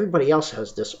 like everybody else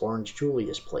has this Orange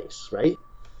Julius place, right?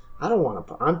 I don't want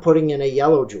to I'm putting in a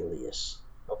Yellow Julius.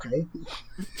 Okay,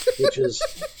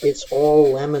 it's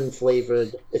all lemon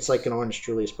flavored. It's like an Orange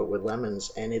Julius, but with lemons,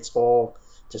 and there's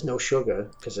no sugar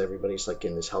because everybody's, like,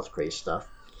 in this health craze stuff.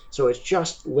 So it's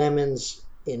just lemons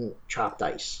in chopped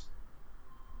ice.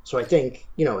 So I think,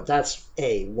 that's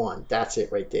A1. That's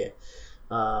it right there.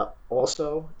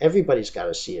 Also, everybody's got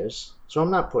a Sears, so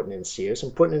I'm not putting in Sears.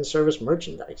 I'm putting in service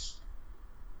merchandise.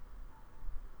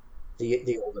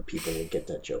 The older people would get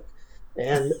that joke,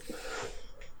 and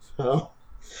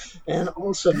and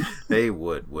also they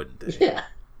wouldn't they? Yeah,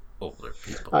 older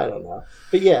people. I don't know,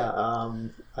 but yeah,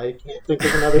 I can't think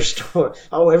of another store.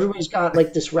 Oh, everybody's got,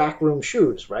 like, this rack room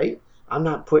shoes, right? I'm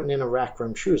not putting in a rack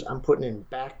room shoes. I'm putting in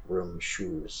back room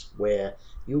shoes, where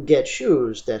you get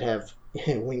shoes that have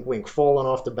wink wink fallen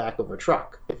off the back of a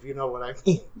truck, if you know what I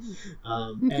mean.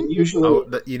 And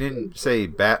usually, you didn't say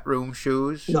bathroom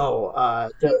shoes? No,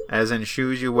 as in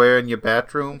shoes you wear in your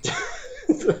bathroom.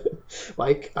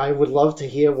 Like, I would love to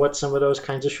hear what some of those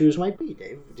kinds of shoes might be,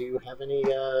 Dave. Do you have any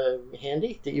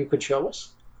handy that you could show us?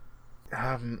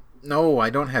 No, I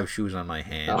don't have shoes on my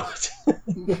hands. Oh.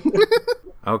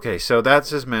 Okay, so that's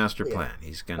his master plan.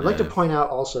 He's gonna. I'd like to point out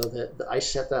also that I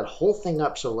set that whole thing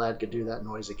up so Lad could do that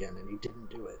noise again, and he didn't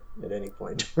do it at any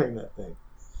point during that thing.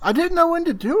 I didn't know when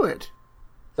to do it.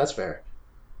 That's fair.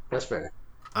 That's fair.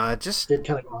 Just did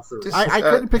kind of go off the just, I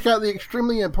couldn't pick out the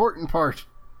extremely important part.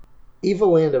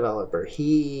 Evil Land developer.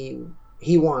 He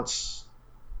wants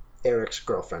Eric's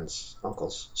girlfriend's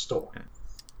uncle's store.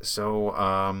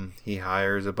 So he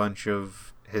hires a bunch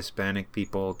of Hispanic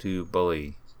people to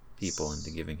bully people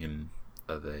into giving him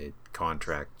the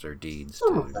contracts or deeds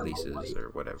to leases or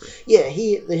whatever. Yeah,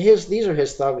 these are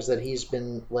his thugs that he's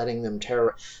been letting them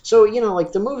terrorize. So,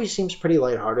 like the movie seems pretty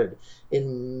lighthearted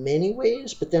in many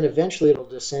ways, but then eventually it'll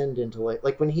descend into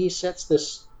like when he sets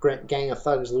this gang of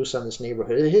thugs loose on this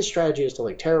neighborhood, his strategy is to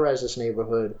like terrorize this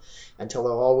neighborhood until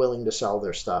they're all willing to sell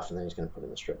their stuff, and then he's going to put in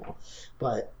the strip mall.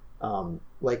 But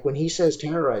like when he says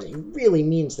terrorize, he really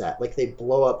means that. Like they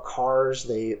blow up cars,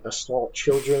 they assault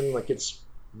children, like it's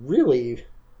really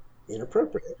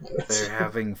inappropriate. They're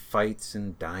having fights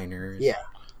in diners. Yeah.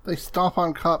 They stomp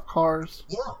on cop cars.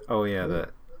 Yeah. Oh yeah, the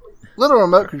little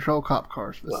remote control cop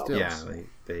cars, but still. Yeah,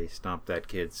 they stomp that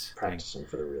kid's practicing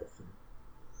for the real thing.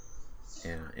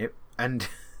 Yeah, and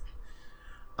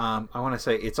I want to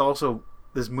say it's also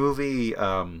this movie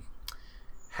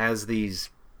has these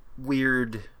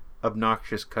weird,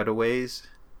 obnoxious cutaways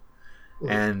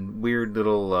and weird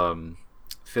little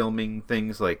filming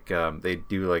things like they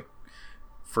do like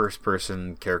first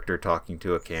person character talking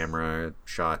to a camera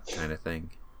shot kind of thing.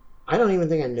 I don't even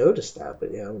think I noticed that,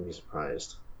 but yeah, I wouldn't be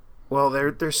surprised. Well,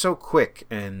 they're so quick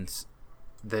and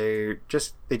they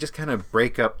just kind of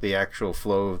break up the actual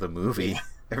flow of the movie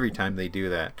every time they do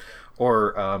that.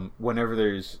 Or whenever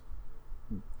there's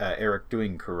Eric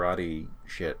doing karate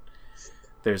shit,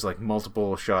 there's like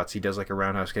multiple shots. He does like a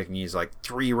roundhouse kick and he's like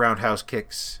 3 roundhouse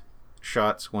kicks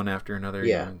shots one after another.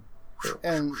 Yeah.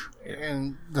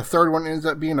 And the third one ends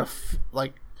up being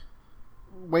like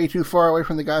way too far away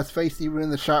from the guy's face, even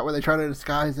in the shot where they try to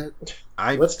disguise it.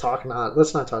 Let's not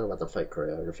talk about the fight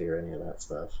choreography or any of that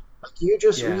stuff. Like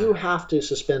you have to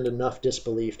suspend enough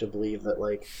disbelief to believe that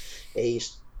like a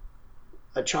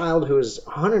child who is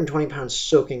 120 pounds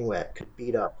soaking wet could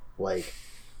beat up like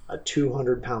a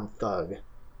 200-pound thug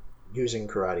using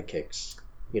karate kicks.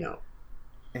 Yeah.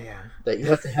 That you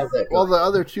have to have that. All the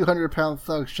other 200-pound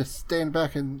thugs just stand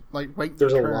back and like wait.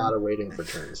 There's a lot of waiting for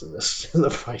turns in the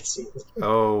fight scene.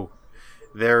 Oh,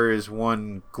 there is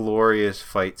one glorious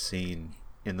fight scene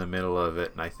in the middle of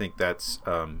it, and I think that's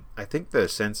I think the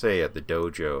sensei at the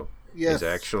dojo is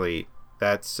actually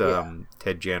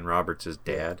Ted Jan Roberts'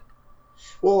 dad.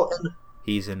 Well,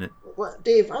 he's in it. Well,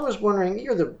 Dave, I was wondering,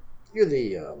 you're the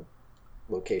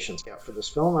location scout for this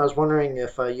film. I was wondering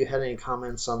if you had any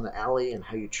comments on the alley and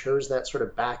how you chose that sort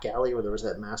of back alley where there was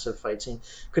that massive fight scene.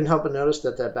 Couldn't help but notice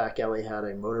that back alley had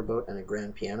a motorboat and a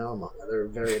grand piano among other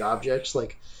varied objects.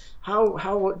 Like,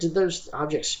 how did those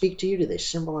objects speak to you? Do they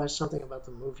symbolize something about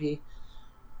the movie?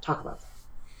 Talk about that.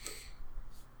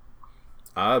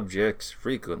 Objects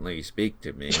frequently speak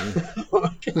to me.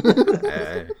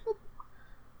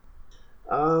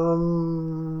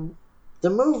 The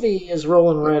movie is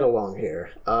rolling right along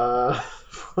here.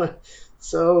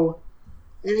 So,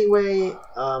 anyway,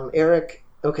 Eric.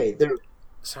 Okay, there.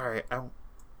 Sorry,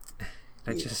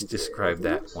 I just described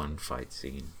that one fight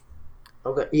scene.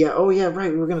 Okay. Yeah. Oh, yeah.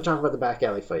 Right. We were going to talk about the back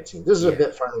alley fight scene. This is a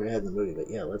bit farther ahead in the movie, but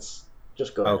yeah, let's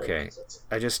just go. Okay.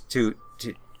 I just to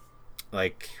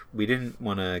like we didn't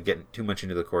want to get too much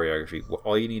into the choreography.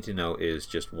 All you need to know is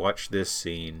just watch this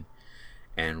scene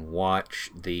and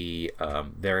watch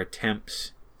their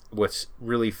attempts. What's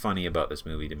really funny about this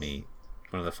movie to me,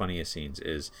 one of the funniest scenes,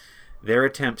 is their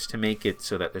attempts to make it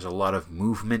so that there's a lot of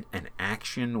movement and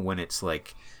action when it's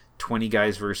like 20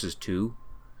 guys versus 2.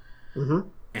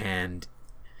 Mm-hmm.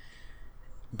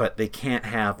 But they can't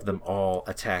have them all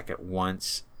attack at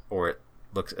once or it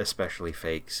looks especially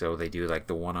fake, so they do like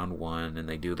the one-on-one and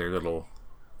they do their little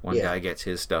one guy gets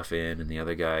his stuff in and the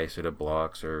other guy sort of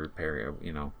blocks or parry,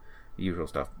 usual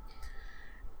stuff.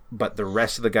 But the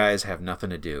rest of the guys have nothing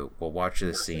to do. Well, watch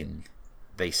this scene.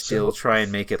 They still try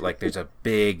and make it like there's a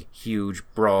big, huge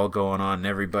brawl going on and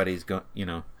everybody's going,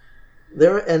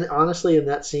 There, and honestly, in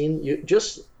that scene,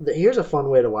 here's a fun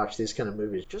way to watch these kind of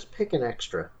movies. Just pick an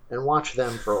extra and watch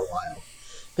them for a while.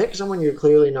 Pick someone you're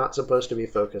clearly not supposed to be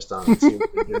focused on and see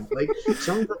what they're doing. Like,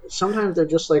 sometimes they're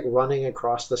just like running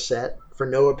across the set for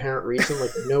no apparent reason,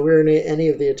 like nowhere near any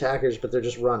of the attackers, but they're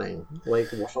just running like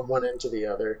from one end to the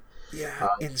other. Yeah,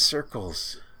 in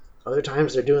circles. Other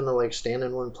times they're doing the like stand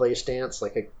in one place dance,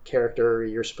 like a character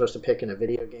you're supposed to pick in a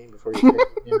video game before you pick.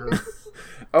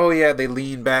 Oh yeah, they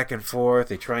lean back and forth.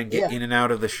 They try and get in and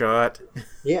out of the shot.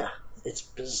 Yeah. It's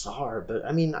bizarre, but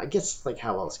I mean, I guess like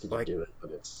how else could you do it? But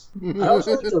it's. I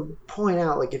also like to point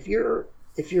out, like if you're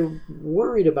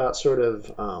worried about sort of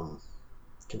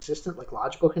consistent, like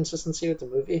logical consistency with the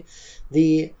movie.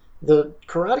 The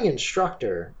karate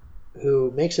instructor,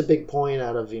 who makes a big point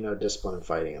out of discipline and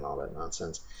fighting and all that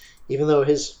nonsense, even though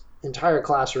his entire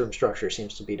classroom structure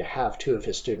seems to be to have two of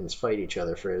his students fight each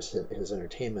other for his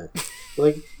entertainment.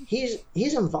 Like he's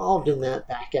involved in that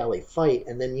back alley fight,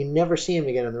 and then you never see him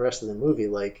again in the rest of the movie.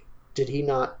 Like, did he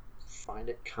not find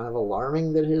it kind of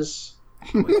alarming that his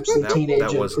teenage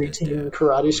and preteen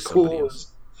karate school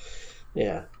was?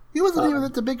 Yeah, he wasn't even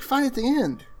at the big fight at the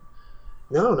end.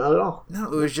 No, not at all. No,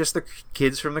 it was just the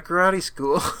kids from the karate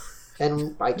school.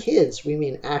 And by kids, we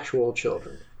mean actual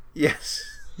children. Yes.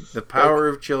 The power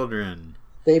of children.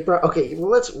 They brought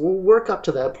we'll work up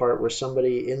to that part where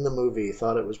somebody in the movie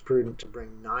thought it was prudent to bring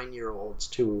 9-year-olds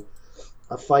to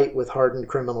a fight with hardened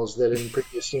criminals that in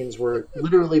previous scenes were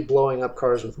literally blowing up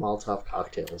cars with Molotov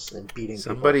cocktails and beating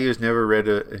somebody people.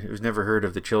 who's never heard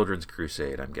of the Children's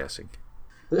Crusade, I'm guessing.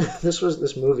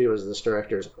 This movie was this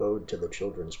director's ode to the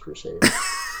Children's Crusade.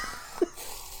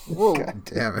 Whoa. God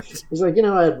damn it. He's like,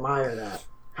 I admire that.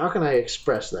 How can I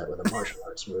express that with a martial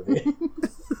arts movie?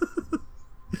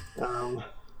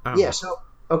 Yeah, so,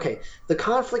 okay. The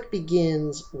conflict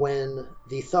begins when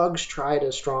the thugs try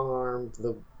to strong-arm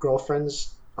the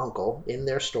girlfriend's uncle in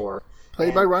their store.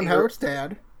 Played by Ron Howard's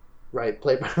dad. Right,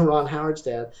 played by Ron Howard's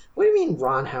dad. What do you mean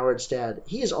Ron Howard's dad?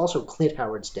 He is also Clint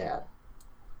Howard's dad.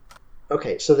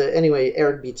 Okay, so anyway,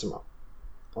 Eric beats him up.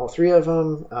 All three of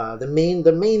them.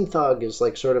 The main thug is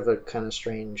like sort of a kind of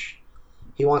strange...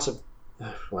 He wants a...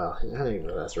 Well, I don't even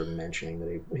know that's worth mentioning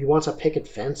that he wants a picket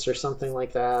fence or something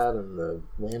like that, and the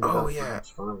landowner makes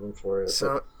fun of him for it.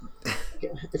 So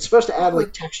it's supposed to add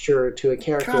like texture to a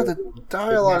character. God, the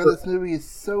dialogue of this movie is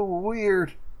so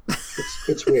weird.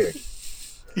 It's weird.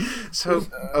 So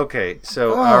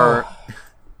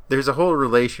there's a whole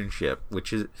relationship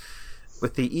which is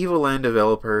with the Evil Land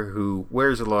developer who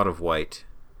wears a lot of white,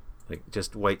 like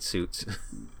just white suits.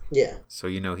 Yeah. So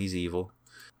he's evil.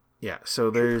 Yeah.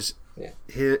 So there's. Yeah.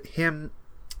 Him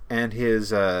and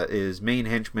his main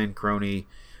henchman crony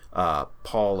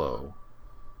Paulo.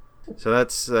 So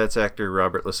that's actor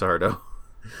Robert Lasardo,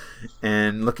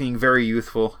 and looking very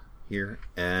youthful here,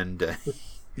 and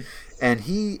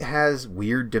he has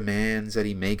weird demands that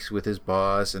he makes with his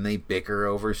boss, and they bicker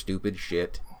over stupid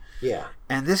shit. Yeah.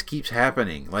 And this keeps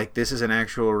happening. Like, this is an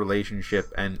actual relationship,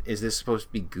 and is this supposed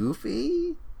to be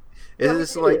goofy? I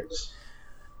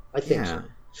think so.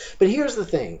 But here's the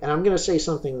thing, and I'm going to say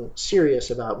something serious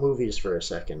about movies for a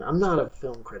second. I'm not a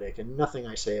film critic, and nothing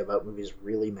I say about movies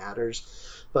really matters.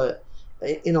 But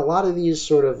in a lot of these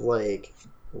sort of like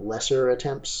lesser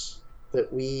attempts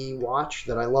that we watch,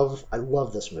 that I love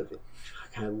this movie.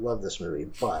 I love this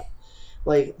movie, but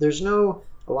like a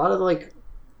lot of like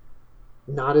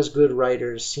not as good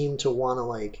writers seem to want to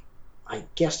like. I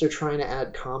guess they're trying to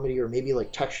add comedy or maybe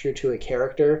like texture to a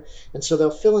character, and so they'll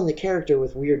fill in the character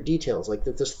with weird details, like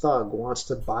that this thug wants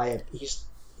to buy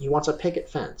he wants a picket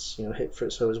fence,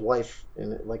 so his wife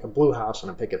in like a blue house on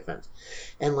a picket fence,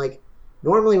 and like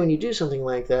normally when you do something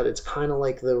like that, it's kind of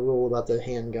like the rule about the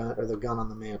handgun or the gun on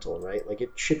the mantle, right? Like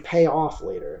it should pay off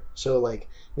later. So like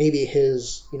maybe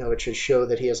his, it should show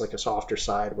that he has like a softer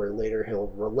side where later he'll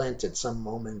relent at some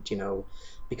moment,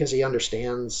 because he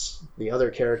understands the other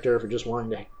character for just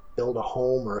wanting to build a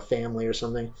home or a family or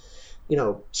something.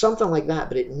 Something like that,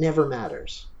 but it never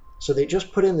matters. So they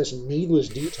just put in this needless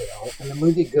detail, and the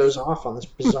movie goes off on this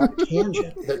bizarre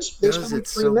tangent. They spend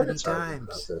 3 minutes talking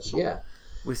about this. Yeah.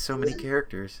 With so many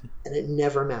characters. And it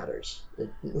never matters.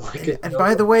 And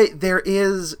by the way, there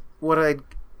is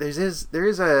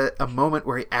a moment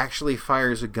where he actually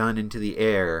fires a gun into the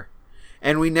air,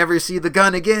 and we never see the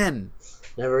gun again.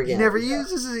 Never again. He never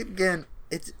uses it again.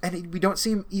 We don't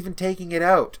see him even taking it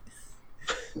out.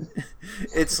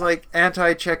 It's like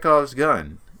anti-Chekhov's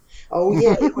gun. Oh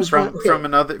yeah, it was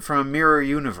from a mirror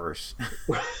universe.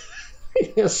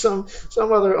 Yeah, some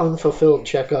other unfulfilled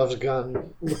Chekhov's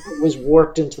gun was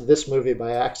warped into this movie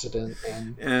by accident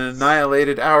and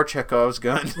annihilated our Chekhov's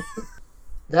gun.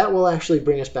 That will actually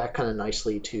bring us back kind of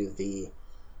nicely to the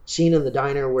scene in the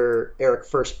diner where Eric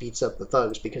first beats up the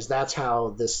thugs, because that's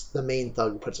how the main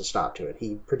thug puts a stop to it.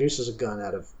 He produces a gun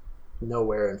out of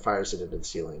nowhere and fires it into the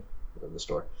ceiling of the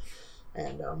store,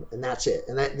 and that's it.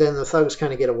 And then the thugs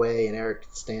kind of get away, and Eric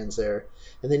stands there,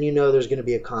 and then there's going to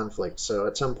be a conflict. So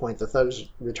at some point, the thugs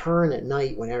return at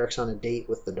night when Eric's on a date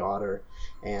with the daughter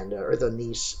and or the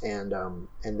niece, and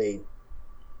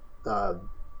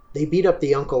they beat up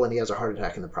the uncle, and he has a heart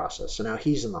attack in the process. So now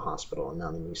he's in the hospital, and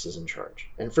now the niece is in charge.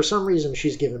 And for some reason,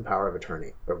 she's given power of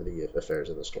attorney over the affairs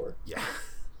of the store. Yeah.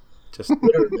 Just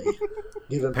literally.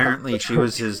 Apparently, she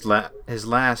was his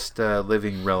last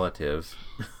living relative.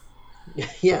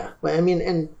 Yeah, but I mean,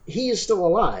 and he is still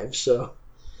alive, so.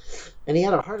 And he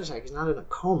had a heart attack. He's not in a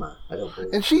coma, I don't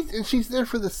believe. And she's there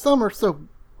for the summer, so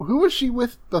who was she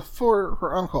with before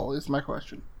her uncle, is my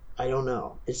question. I don't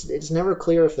know. It's never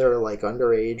clear if they're like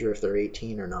underage or if they're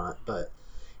 18 or not, but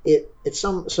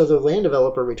so the land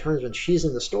developer returns when she's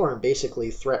in the store and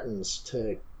basically threatens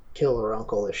to kill her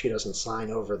uncle if she doesn't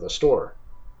sign over the store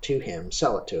to him,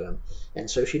 sell it to him. And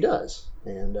so she does.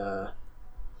 And I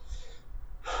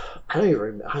don't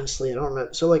even honestly, I don't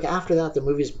remember. So like after that, the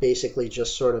movie's basically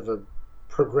just sort of a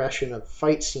progression of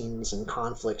fight scenes and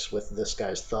conflicts with this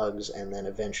guy's thugs, and then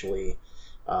eventually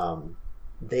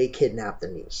they kidnap the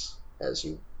niece, as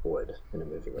you would in a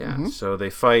movie like that. Yeah, so they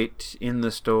fight in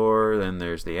the store, then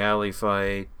there's the alley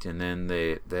fight, and then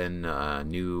a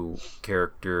new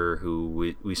character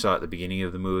who we saw at the beginning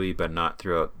of the movie, but not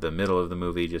throughout the middle of the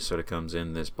movie, just sort of comes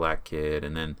in, this black kid,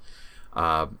 and then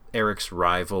Eric's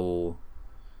rival.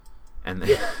 And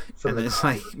then, and then it's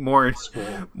like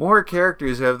more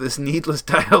characters have this needless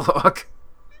dialogue.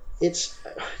 There's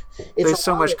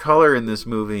so much color in this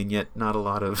movie, and yet not a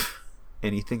lot of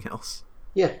anything else.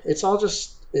 Yeah, it's all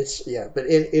just but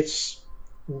it's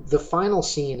the final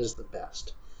scene is the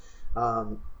best.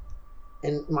 And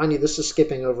mind you, this is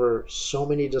skipping over so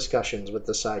many discussions with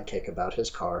the sidekick about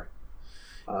his car.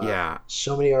 Yeah,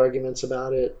 so many arguments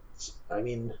about it. I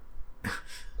mean,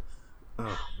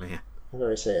 oh man. How do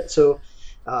I say it? So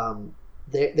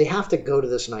they have to go to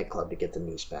this nightclub to get the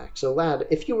niece back. So, lad,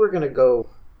 if you were going to go,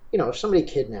 if somebody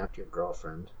kidnapped your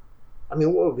girlfriend, I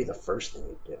mean, what would be the first thing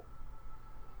you'd do?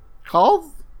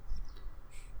 Call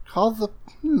the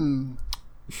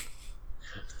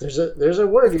There's a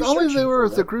word. If only there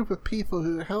was a group of people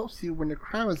who helps you when a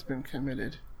crime has been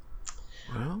committed.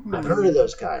 Well, I've heard of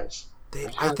those guys.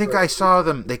 I think I saw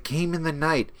them. They came in the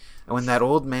night when that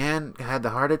old man had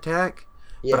the heart attack.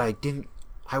 Yeah. But I didn't.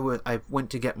 I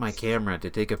went to get my camera to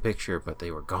take a picture, but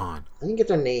they were gone. I didn't get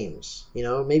their names.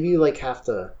 Maybe you have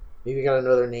to. Maybe you got to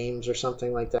know their names or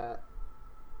something like that.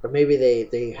 Or maybe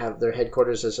they have their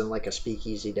headquarters is in like a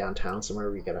speakeasy downtown somewhere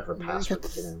where you got to have a password to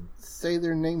get in. Say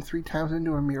their name 3 times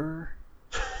into a mirror.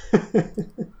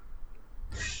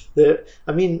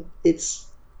 I mean,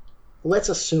 let's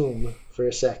assume for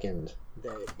a second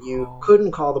that you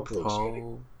couldn't call the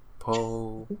police.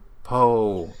 Poe.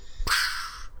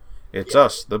 It's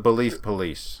us, the Belief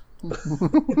Police.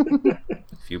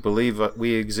 If you believe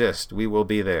we exist, we will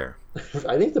be there.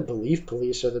 I think the Belief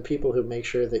Police are the people who make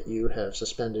sure that you have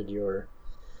suspended your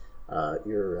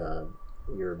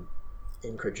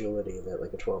incredulity that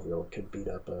like a 12-year-old could beat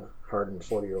up a hardened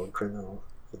 40-year-old criminal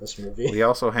for this movie. We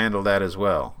also handle that as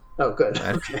well. Oh, good.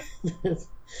 Okay.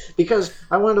 Because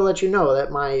I wanted to let you know that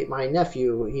my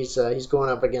nephew, he's going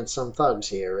up against some thugs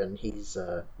here, and he's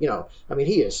I mean,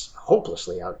 he is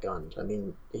hopelessly outgunned. I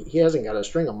mean, he hasn't got a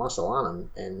string of muscle on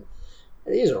him, and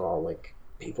these are all like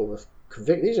people with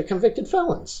these are convicted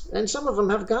felons, and some of them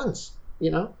have guns.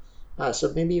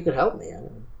 So maybe you could help me.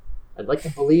 I'd like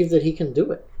to believe that he can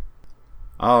do it.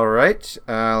 All right,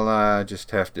 I'll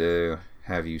just have to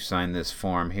have you sign this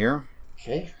form here.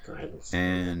 Okay, go ahead.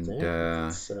 And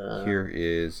here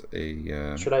is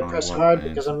a... should I press hard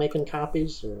because I'm making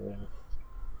copies? Or,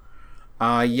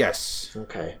 yes.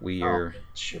 Okay. We are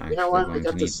actually going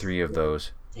to need 3 of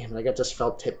those. Damn it, I got this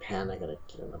felt tip pen. I got to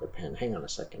get another pen. Hang on a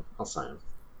second. I'll sign them.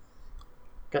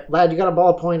 Lad, you got a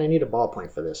ballpoint? I need a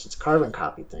ballpoint for this. It's a carbon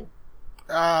copy thing.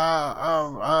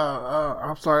 I'm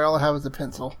sorry. All I have is a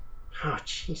pencil. Oh,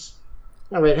 jeez.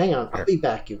 All right, hang on. I'll be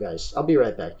back, you guys. I'll be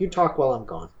right back. You talk while I'm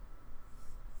gone.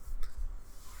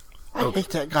 I hate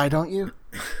that guy, don't you?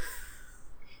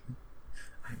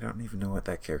 I don't even know what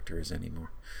that character is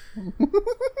anymore.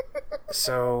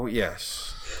 So,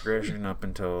 yes. Progression up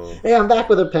until... Hey, I'm back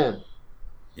with a pen.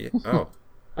 Yeah. Oh.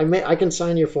 I can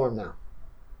sign your form now.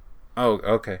 Oh,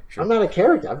 okay. Sure. I'm not a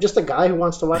character. I'm just a guy who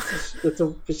wants to watch this,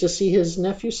 to see his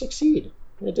nephew succeed.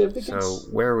 So,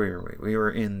 where were we? We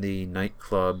were in the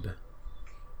nightclub,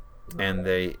 and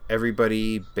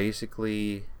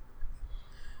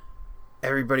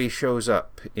everybody shows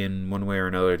up in one way or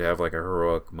another to have like a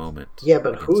heroic moment. Yeah,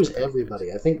 but who's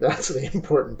everybody? I think that's the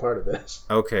important part of this.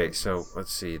 Okay, so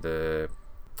let's see.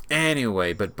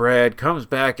 Anyway, but Brad comes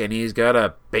back and he's got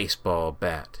a baseball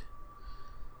bat.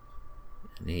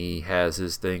 And he has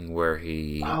his thing where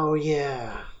he... Oh,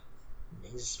 yeah.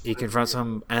 He confronts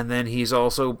them, and then he's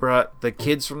also brought the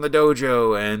kids from the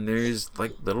dojo, and there's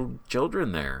like little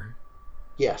children there.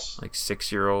 Yes. Like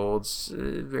 6-year-olds,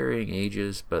 varying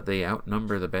ages, but they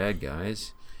outnumber the bad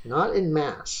guys. Not in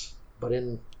mass, but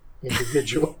in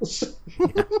individuals.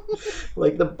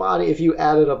 Like the body, if you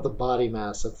added up the body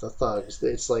mass of the thugs,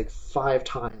 it's like 5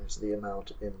 times the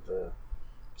amount in the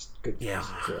good guys.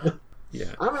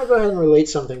 Yeah. I'm gonna go ahead and relate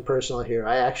something personal here.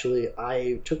 I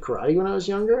took karate when I was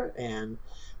younger, and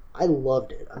I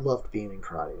loved it. I loved being in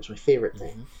karate. It was my favorite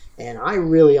thing. Mm-hmm. And I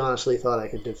really honestly thought I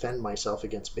could defend myself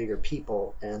against bigger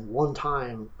people. And one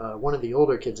time, one of the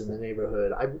older kids in the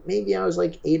neighborhood, maybe I was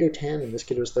like 8 or 10, and this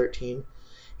kid was 13.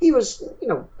 He was,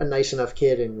 a nice enough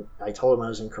kid, and I told him I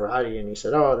was in karate, and he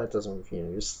said, "Oh, that doesn't,"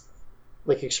 just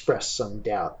like expressed some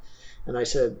doubt. And I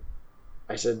said,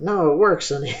 "No, it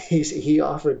works." And he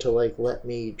offered to like let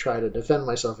me try to defend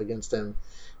myself against him,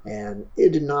 and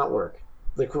it did not work.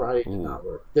 The karate did not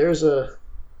work. There's a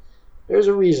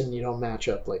reason you don't match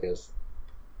up like a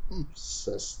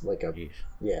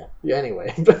yeah.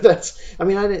 Anyway, but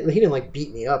he didn't like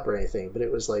beat me up or anything, but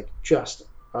it was like just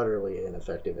utterly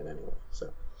ineffective in any way. So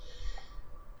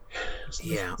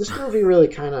yeah, this movie really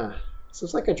kind of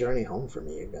it's like a journey home for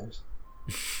me, you guys.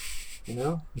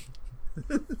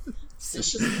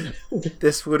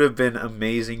 This would have been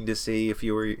amazing to see if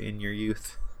you were in your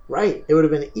youth. Right. It would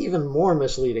have been even more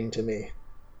misleading to me.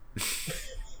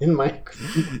 In my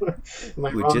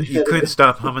you couldn't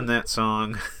stop humming that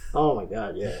song. Oh my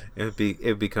god, yeah. It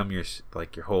would become your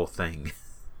whole thing.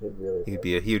 It really You'd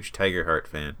be a huge Tiger Heart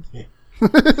fan. Yeah.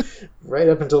 Right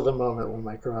up until the moment when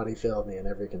my karate failed me in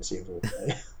every conceivable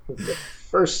way. The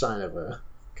first sign of a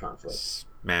conflict.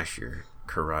 Smash your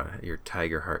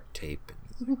Tiger Heart tape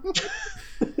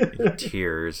and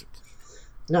tears.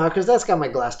 No, because that's got my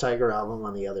Glass Tiger album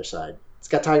on the other side. It's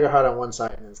got Tiger Heart on one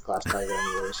side and it's Glass Tiger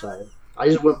on the other side. I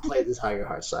just wouldn't play the Tiger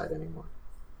Heart side anymore.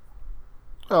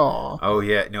 Oh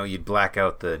yeah, no, you'd black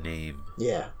out the name.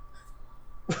 Yeah.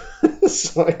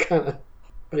 So I kind of,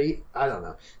 but I don't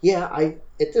know. Yeah,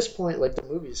 at this point, like the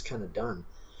movie's kind of done,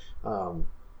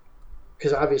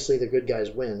 because obviously the good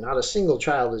guys win. Not a single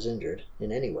child is injured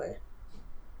in any way.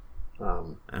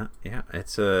 Yeah,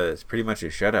 it's pretty much a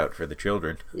shutout for the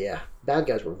children. Yeah, bad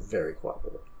guys were very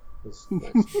cooperative. Nice.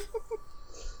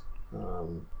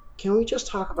 Can we just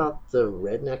talk about the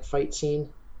redneck fight scene?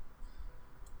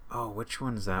 Oh, which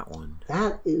one's that one?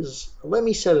 That is... Let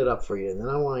me set it up for you, and then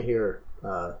I want to hear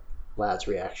Lad's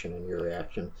reaction and your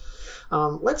reaction.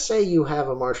 Let's say you have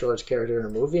a martial arts character in a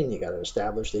movie, and you got to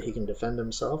establish that he can defend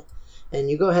himself. And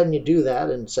you go ahead and you do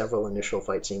that in several initial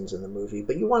fight scenes in the movie,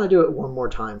 but you want to do it one more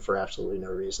time for absolutely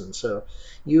no reason. So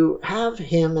you have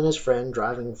him and his friend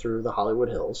driving through the Hollywood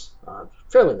Hills.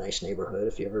 Fairly nice neighborhood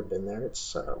if you've ever been there.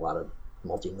 It's a lot of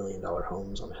multi-million-dollar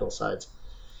homes on the hillsides.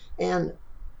 And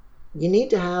you need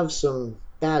to have some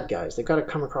bad guys. They've got to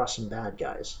come across some bad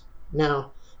guys.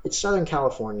 Now, it's Southern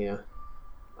California.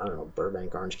 I don't know,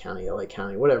 Burbank, Orange County, LA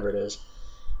County, whatever it is.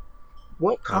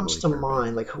 What comes to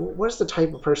mind? Like, what is the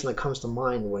type of person that comes to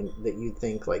mind that you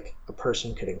think like a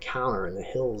person could encounter in the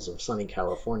hills of sunny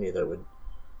California that would,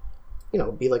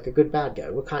 be like a good bad guy?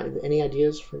 What kind? Any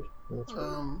ideas for?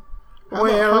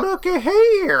 Well, looky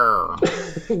here.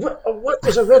 What?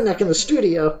 There's a redneck in the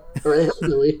studio, or a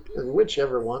hillbilly, or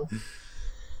whichever one.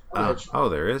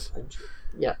 There is.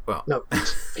 Yeah. Well, no,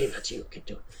 that's you. Keep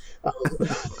doing.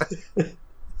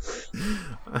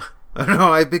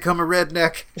 No, I've become a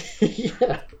redneck.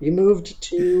 Yeah, you moved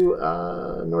to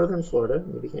northern Florida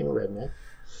and you became a redneck.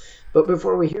 But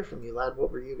before we hear from you, Lad,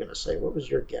 what were you going to say? What was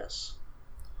your guess?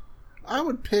 I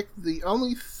would pick the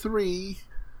only 3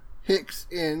 Hicks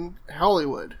in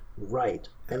Hollywood. Right.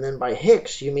 And then by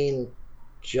Hicks, you mean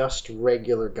just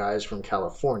regular guys from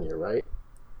California, right?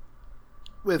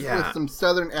 With some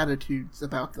southern attitudes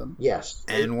about them. Yes.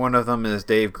 And one of them is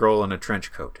Dave Grohl in a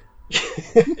trench coat.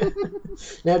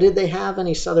 Now, did they have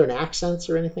any southern accents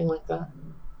or anything like that?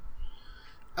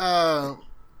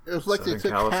 It was like Southern they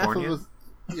took California?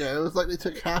 it was like they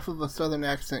took half of a southern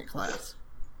accent class.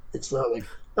 It's not like,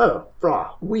 oh,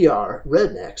 brah, we are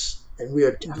rednecks, and we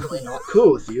are definitely not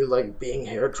cool with you, like, being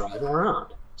here driving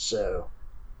around. So,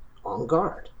 on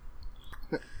guard.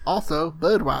 Also,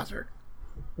 Budweiser.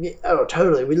 Yeah, oh,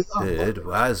 totally. We love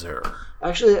Budweiser.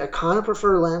 Actually, I kind of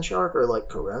prefer Landshark or like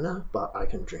Corona, but I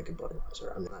can drink a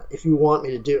Budweiser. I mean, if you want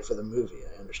me to do it for the movie,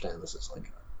 I understand this is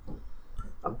like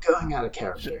I'm going out of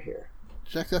character here.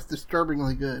 Jack, that's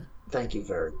disturbingly good. Thank you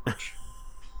very much.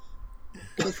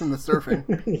 Comes from the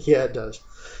surfing. Yeah, it does.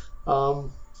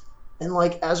 And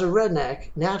like as a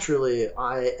redneck, naturally,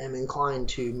 I am inclined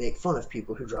to make fun of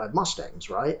people who drive Mustangs,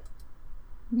 right?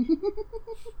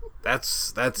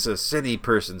 That's a city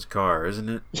person's car, isn't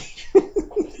it?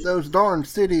 Those darn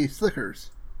city slickers.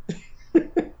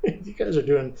 You guys are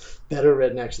doing better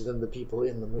rednecks than the people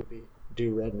in the movie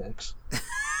do rednecks.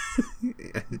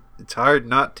 It's hard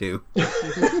not to.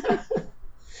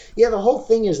 Yeah, the whole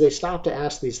thing is they stop to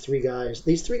ask these three guys.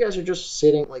 These three guys are just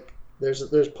sitting, like, there's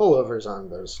pullovers on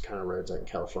those kind of roads out in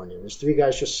California. There's three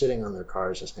guys just sitting on their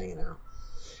cars, just hanging out.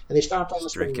 And they stop to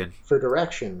ask them for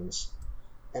directions,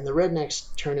 and the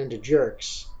rednecks turn into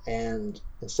jerks, and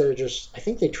instead of just, I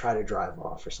think they try to drive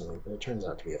off or something, but it turns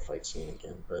out to be a fight scene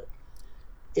again. But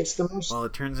it's the most... Well,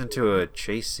 it turns into a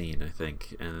chase scene, I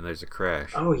think, and then there's a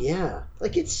crash. Oh, yeah.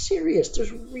 Like, it's serious.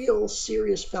 There's real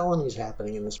serious felonies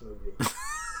happening in this movie.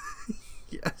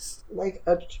 Yes. Like,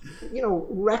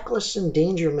 reckless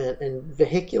endangerment and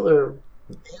vehicular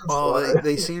manslaughter. Well,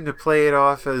 they seem to play it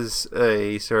off as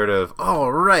a sort of, oh,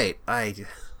 right, I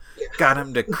got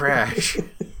him to crash.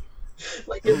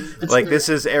 This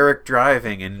is Eric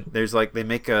driving, and there's they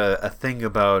make a thing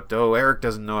about, oh, Eric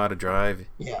doesn't know how to drive,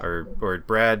 or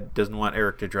Brad doesn't want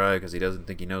Eric to drive because he doesn't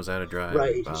think he knows how to drive.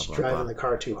 Right, he's driving the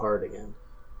car too hard again.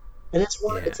 And it's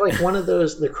like one of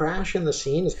those, the crash in the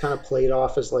scene is kind of played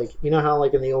off as you know how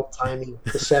in the old timey,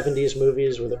 the 70s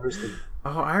movies where there was the...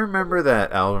 Oh, I remember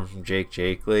that album from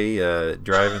Jake Lee,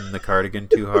 driving the cardigan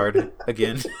too hard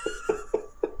again.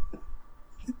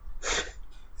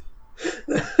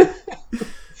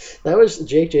 That was,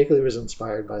 Jake Lee was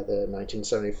inspired by the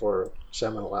 1974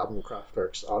 seminal album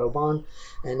Kraftwerk's Autobahn,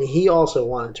 and he also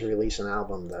wanted to release an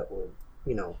album that would,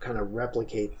 kind of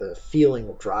replicate the feeling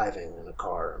of driving in a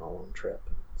car on a long trip.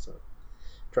 So,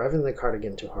 driving the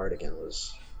cardigan too hard again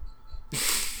was,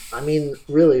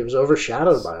 really, it was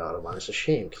overshadowed by Autobahn. It's a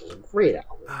shame because it's a great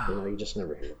album. You just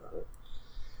never hear about it.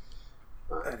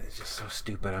 That is just so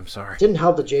stupid. I'm sorry. It didn't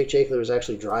help that Jake Lee was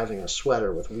actually driving a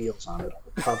sweater with wheels on it on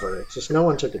the cover. It's just no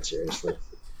one took it seriously.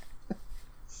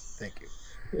 Thank you.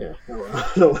 Yeah.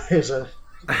 No worries.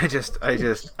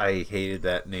 I hated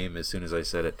that name as soon as I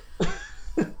said it.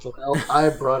 Well, I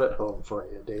brought it home for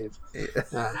you, Dave.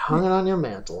 Yeah. I hung it on your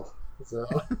mantle. So.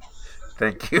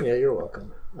 Thank you. Yeah, you're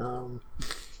welcome.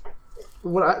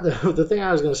 The thing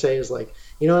I was going to say is in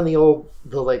the old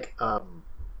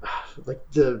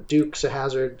the Dukes of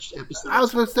Hazzard episode. I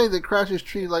was going to say that crashes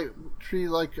tree like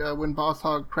when Boss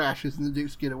Hogg crashes and the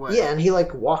Dukes get away. Yeah, and he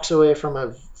walks away from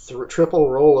a triple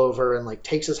rollover and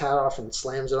takes his hat off and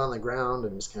slams it on the ground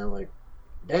and is kind of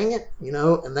dang it,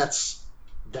 and that's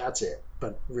it.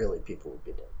 But really, people would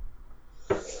be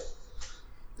dead.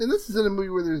 And this is in a movie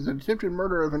where there's an attempted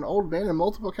murder of an old man and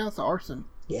multiple counts of arson.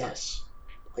 Yes,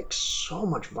 so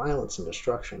much violence and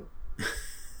destruction.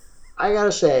 I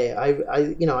gotta say,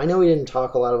 I know we didn't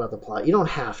talk a lot about the plot. You don't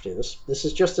have to. This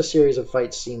is just a series of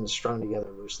fight scenes strung together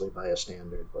loosely by a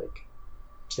standard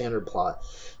plot.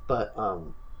 But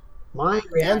my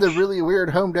reaction... And the really weird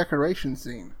home decoration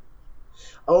scene.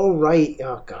 Oh right,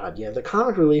 oh god, yeah. The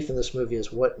comic relief in this movie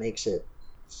is what makes it.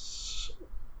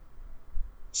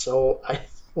 So I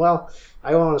don't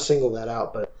want to single that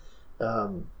out, but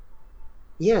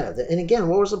yeah, and again,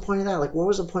 what was the point of that? What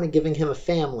was the point of giving him a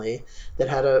family that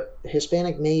had a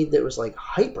Hispanic maid that was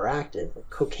hyperactive,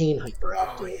 cocaine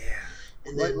hyperactive? Oh, yeah.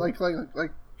 And then, like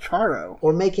Charo.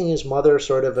 Or making his mother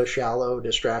sort of a shallow,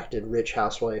 distracted, rich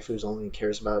housewife who's only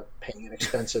cares about paying an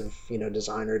expensive,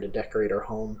 designer to decorate her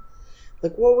home.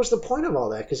 What was the point of all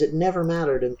that? Because it never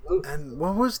mattered in the movie. And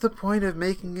what was the point of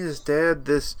making his dad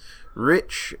this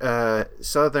rich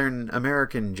Southern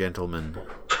American gentleman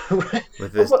right.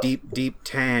 with this deep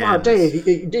tan? Wow, Dave,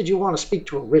 did you want to speak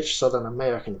to a rich Southern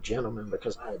American gentleman?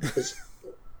 Because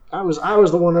I was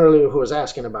the one earlier who was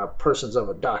asking about persons of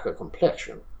a darker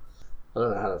complexion. I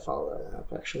don't know how to follow that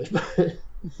up, actually. But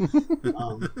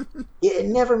it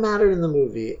never mattered in the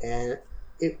movie, and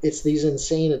it's these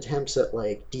insane attempts at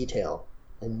detail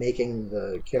and making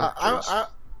the characters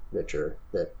richer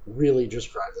that really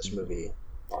just drive this movie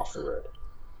off the road.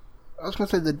 I was going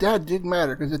to say the dad did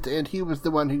matter because at the end he was the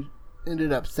one who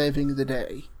ended up saving the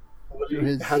day.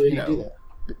 How did he do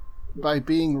that? By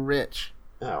being rich.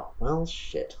 Oh, well,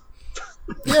 shit.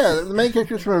 Yeah, the main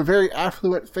character's from a very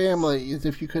affluent family, as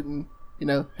if you couldn't,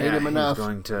 hate him enough.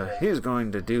 He was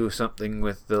going to do something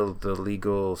with the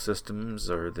legal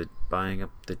systems or the buying up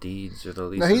the deeds or the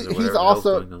leases or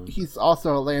whatever he's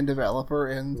also a land developer,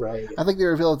 and right. I think they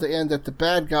reveal at the end that the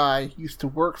bad guy used to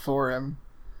work for him,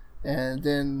 and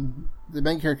then the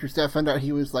main character Steph found out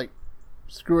he was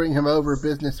screwing him over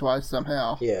business-wise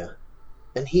somehow. Yeah.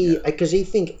 And he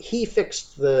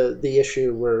fixed the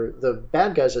issue where the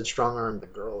bad guys had strong-armed the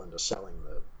girl into selling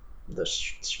the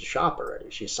shop already.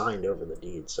 She signed over the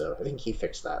deed, so I think he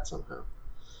fixed that somehow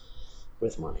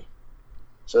with money.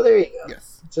 So there you go.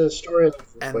 Yes. It's a story of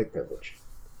white privilege.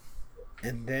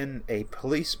 And then a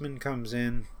policeman comes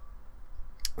in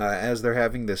as they're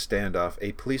having this standoff.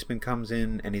 A policeman comes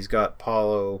in and he's got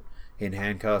Paulo in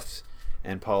handcuffs,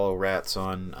 and Paulo rats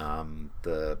on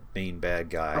the main bad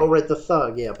guy. Oh, right, the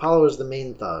thug. Yeah, Apollo is the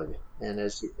main thug, and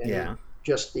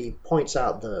he points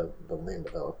out the land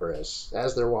developer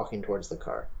as they're walking towards the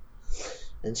car,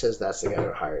 and says that's the guy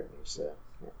who hired me. So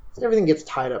everything gets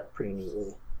tied up pretty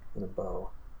neatly in a bow.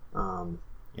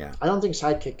 I don't think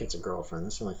Sidekick gets a girlfriend.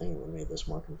 That's the only thing that would make this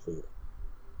more complete.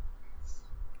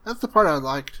 That's the part I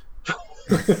liked.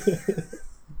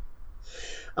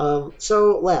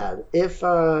 So, lad,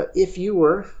 if you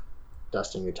were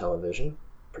dusting your television,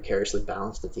 precariously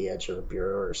balanced at the edge of a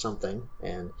bureau or something,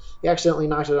 and you accidentally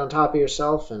knocked it on top of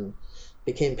yourself and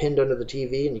became pinned under the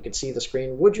TV and you could see the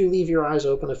screen, would you leave your eyes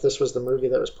open if this was the movie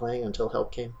that was playing until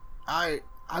help came? I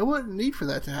wouldn't need for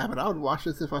that to happen. I would watch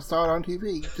this if I saw it on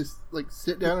TV. Just,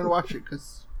 sit down and watch it,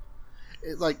 because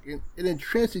it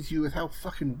entrances you with how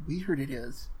fucking weird it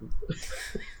is.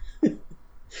 It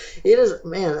is,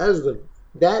 man,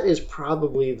 that is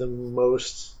probably the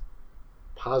most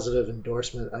positive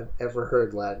endorsement I've ever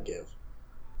heard Lad give.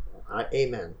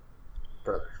 Amen,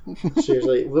 brother.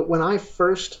 Seriously, when I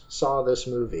first saw this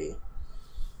movie,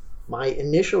 my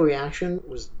initial reaction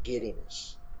was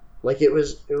giddiness. It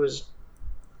was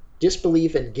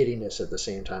disbelief and giddiness at the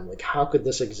same time. How could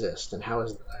this exist? And how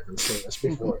has I haven't seen this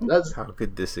before? How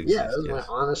could this exist? Yeah, that was my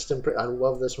honest impression. I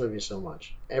love this movie so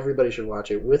much. Everybody should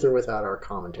watch it, with or without our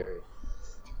commentary.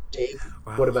 Dave,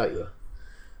 what about you?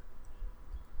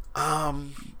 How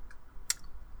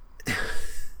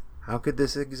could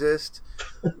this exist?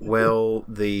 Well,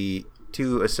 the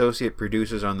two associate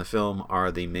producers on the film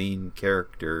are the main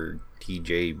character,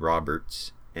 T.J.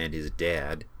 Roberts, and his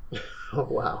dad. Oh,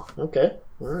 wow. Okay.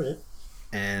 All right.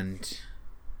 And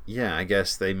I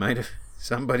guess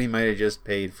somebody might have just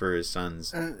paid for his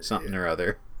son's something or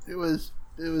other. It was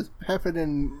Pepin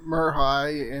and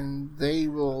Murhai, and they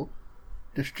will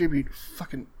distribute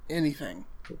fucking anything.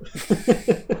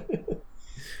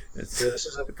 It's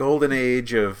the golden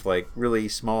age of really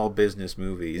small business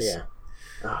movies. Yeah.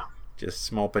 Oh. Just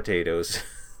small potatoes.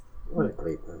 What a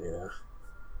great movie, though.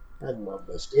 I love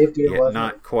this. Dave, do you love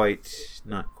not quite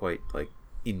like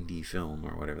indie film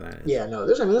or whatever that is. Yeah, no.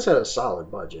 This had a solid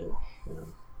budget.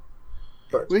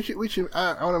 But we should.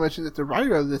 I want to mention that the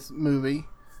writer of this movie,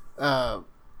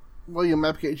 William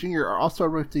Apgate Jr., also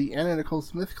wrote the Anna Nicole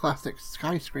Smith classic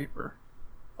Skyscraper.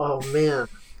 Oh man.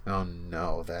 Oh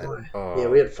no, Yeah,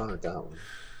 we had fun with that one.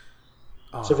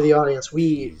 So for the audience,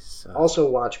 we also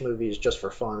watch movies just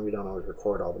for fun. We don't always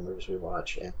record all the movies we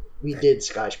watch, and we did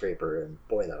Skyscraper, and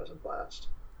boy, that was a blast.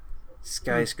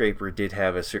 Skyscraper did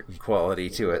have a certain quality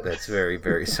to it that's very,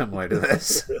 very similar to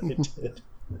this. It really did.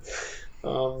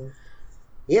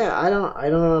 I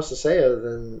don't know what else to say other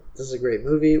than this is a great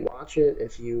movie. Watch it.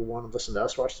 If you want to listen to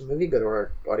us watch the movie, go to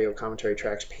our audio commentary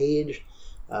tracks page.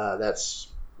 That's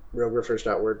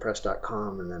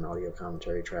rogueriffers.wordpress.com, and then audio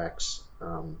commentary tracks.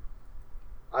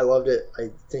 I loved it.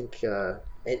 I think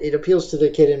it appeals to the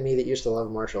kid in me that used to love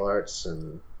martial arts,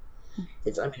 and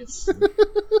it's.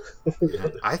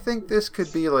 I think this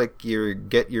could be like your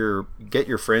get your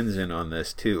friends in on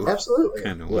this too. Absolutely,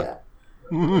 kind of way. Yeah.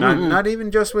 not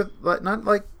even just with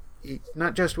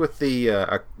not just with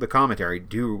the commentary.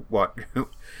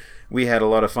 We had a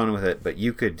lot of fun with it, but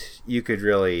you could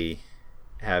really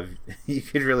have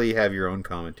your own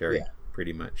commentary. Yeah.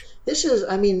 Pretty much. This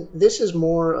is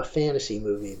more a fantasy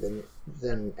movie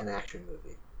than an action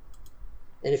movie.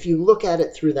 And if you look at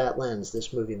it through that lens,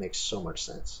 this movie makes so much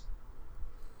sense.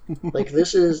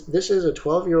 This is a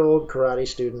 12-year-old karate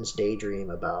student's daydream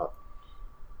about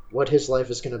what his life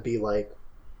is going to be like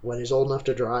when he's old enough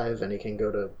to drive and he can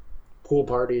go to pool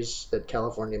parties at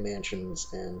California mansions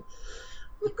and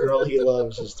the girl he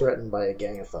loves is threatened by a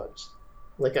gang of thugs.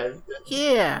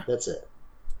 That's it.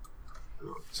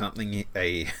 Something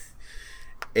a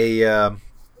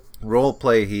role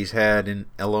play he's had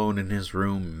alone in his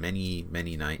room many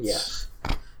nights. Yes.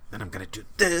 And I'm gonna do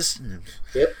this.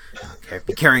 Yep. I'll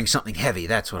be carrying something heavy.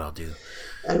 That's what I'll do.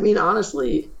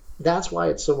 Honestly, that's why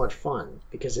it's so much fun,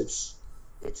 because it's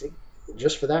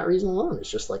just for that reason alone.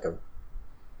 It's just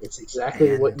it's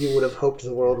exactly what you would have hoped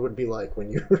the world would be like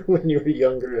when you were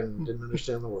younger and didn't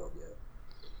understand the world yet.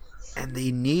 And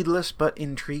the needless but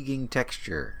intriguing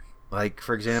texture.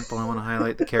 For example, I want to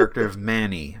highlight the character of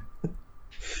Manny.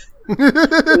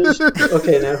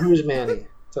 Okay, now who's Manny?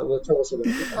 Tell us about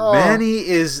him. Manny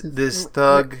is this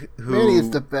thug who... Manny is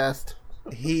the best.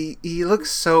 He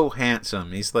looks so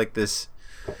handsome. He's like this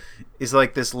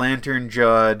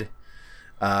lantern-jawed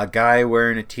guy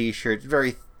wearing a t-shirt.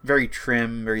 Very, very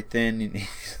trim, very thin.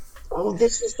 Oh,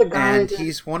 this is the guy. And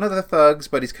he's one of the thugs,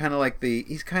 but he's kind of like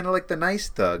the nice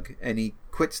thug, and he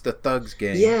quits the Thugs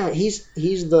gang. Yeah, he's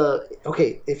the...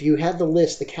 Okay, if you had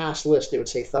the cast list, it would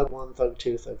say Thug 1, Thug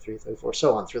 2, Thug 3, Thug 4,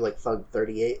 so on, through like Thug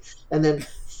 38. And then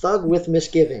Thug with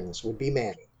Misgivings would be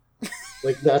Manny.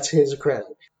 Like, that's his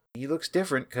credit. He looks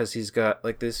different because he's got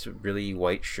like this really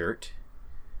white shirt.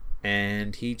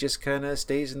 And he just kind of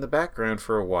stays in the background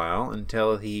for a while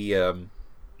until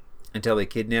they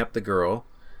kidnap the girl.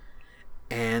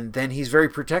 And then he's very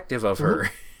protective of her.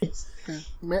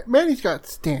 Manny's got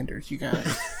standards, you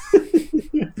guys.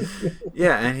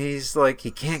 Yeah, and he's like,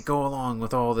 he can't go along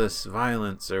with all this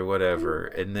violence or whatever.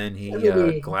 And then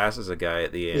he glasses a guy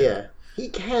at the end. Yeah, he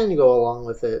can go along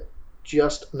with it,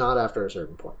 just not after a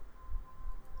certain point.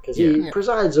 Because he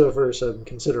presides over some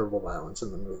considerable violence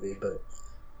in the movie, but...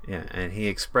 Yeah, and he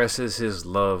expresses his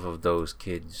love of those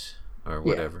kids, or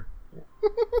whatever. Yeah.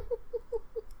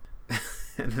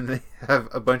 And then they have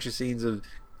a bunch of scenes of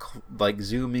like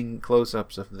zooming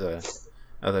close-ups of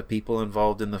the people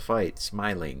involved in the fight,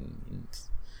 smiling, and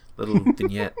little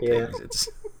vignette things.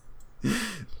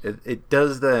 It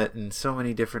does that in so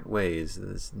many different ways.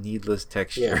 This needless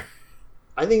texture. Yeah.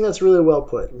 I think that's really well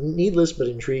put. Needless but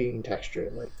intriguing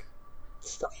texture, like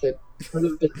stuff that could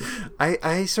have been.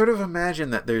 I sort of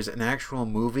imagine that there's an actual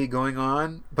movie going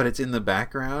on, but it's in the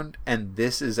background, and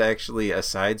this is actually a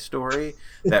side story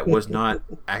that was not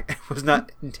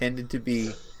intended to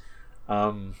be.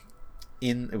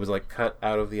 It was like cut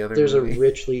out of the other. There's movie. A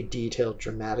richly detailed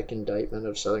dramatic indictment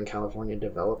of Southern California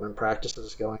development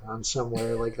practices going on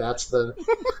somewhere. Like that's the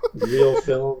real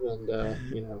film, and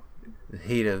the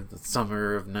heat of the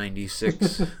summer of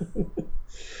 '96.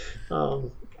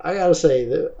 I gotta say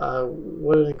that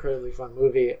what an incredibly fun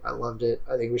movie. I loved it.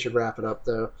 I think we should wrap it up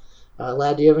though.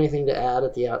 Lad, do you have anything to add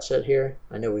at the outset here?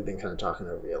 I know we've been kind of talking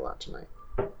over you a lot tonight.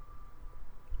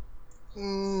 I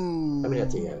mean,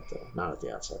 not at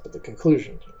the outset, but the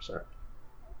conclusion. Sorry.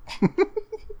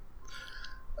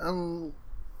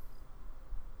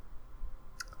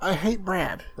 I hate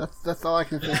Brad. That's all I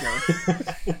can think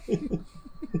of.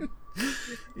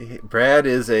 Brad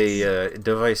is a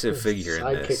divisive figure in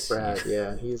this. Sidekick Brad,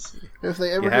 yeah. If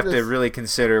they ever you have to really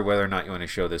consider whether or not you want to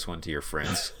show this one to your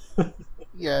friends.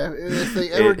 Yeah, if they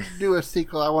ever do a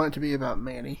sequel, I want it to be about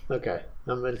Manny. Okay,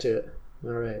 I'm into it.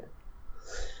 All right.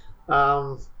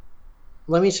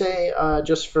 Let me say,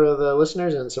 just for the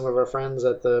listeners and some of our friends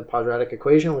at the Podratic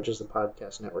Equation, which is the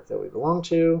podcast network that we belong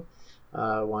to,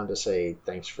 I wanted to say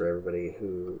thanks for everybody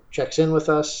who checks in with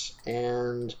us.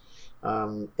 And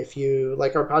if you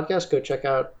like our podcast, go check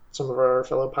out some of our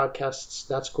fellow podcasts.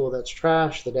 That's Cool, That's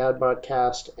Trash, the Dad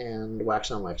Podcast, and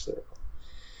Wax on Wax Lyrical.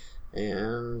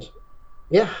 And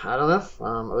yeah, I don't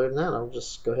know. Other than that, I'll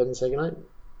just go ahead and say goodnight.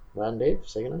 Rad and Dave,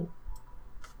 say goodnight.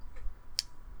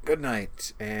 Good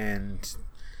night, and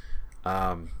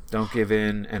don't give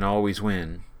in and always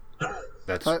win.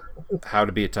 That's how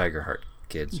to be a Tiger Heart,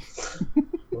 kids.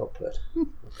 Well put.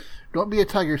 Don't be a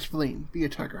tiger spleen. Be a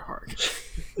tiger heart.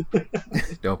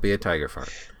 Don't be a tiger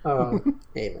fart.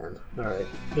 Amen. All right.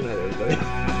 Good night, everybody.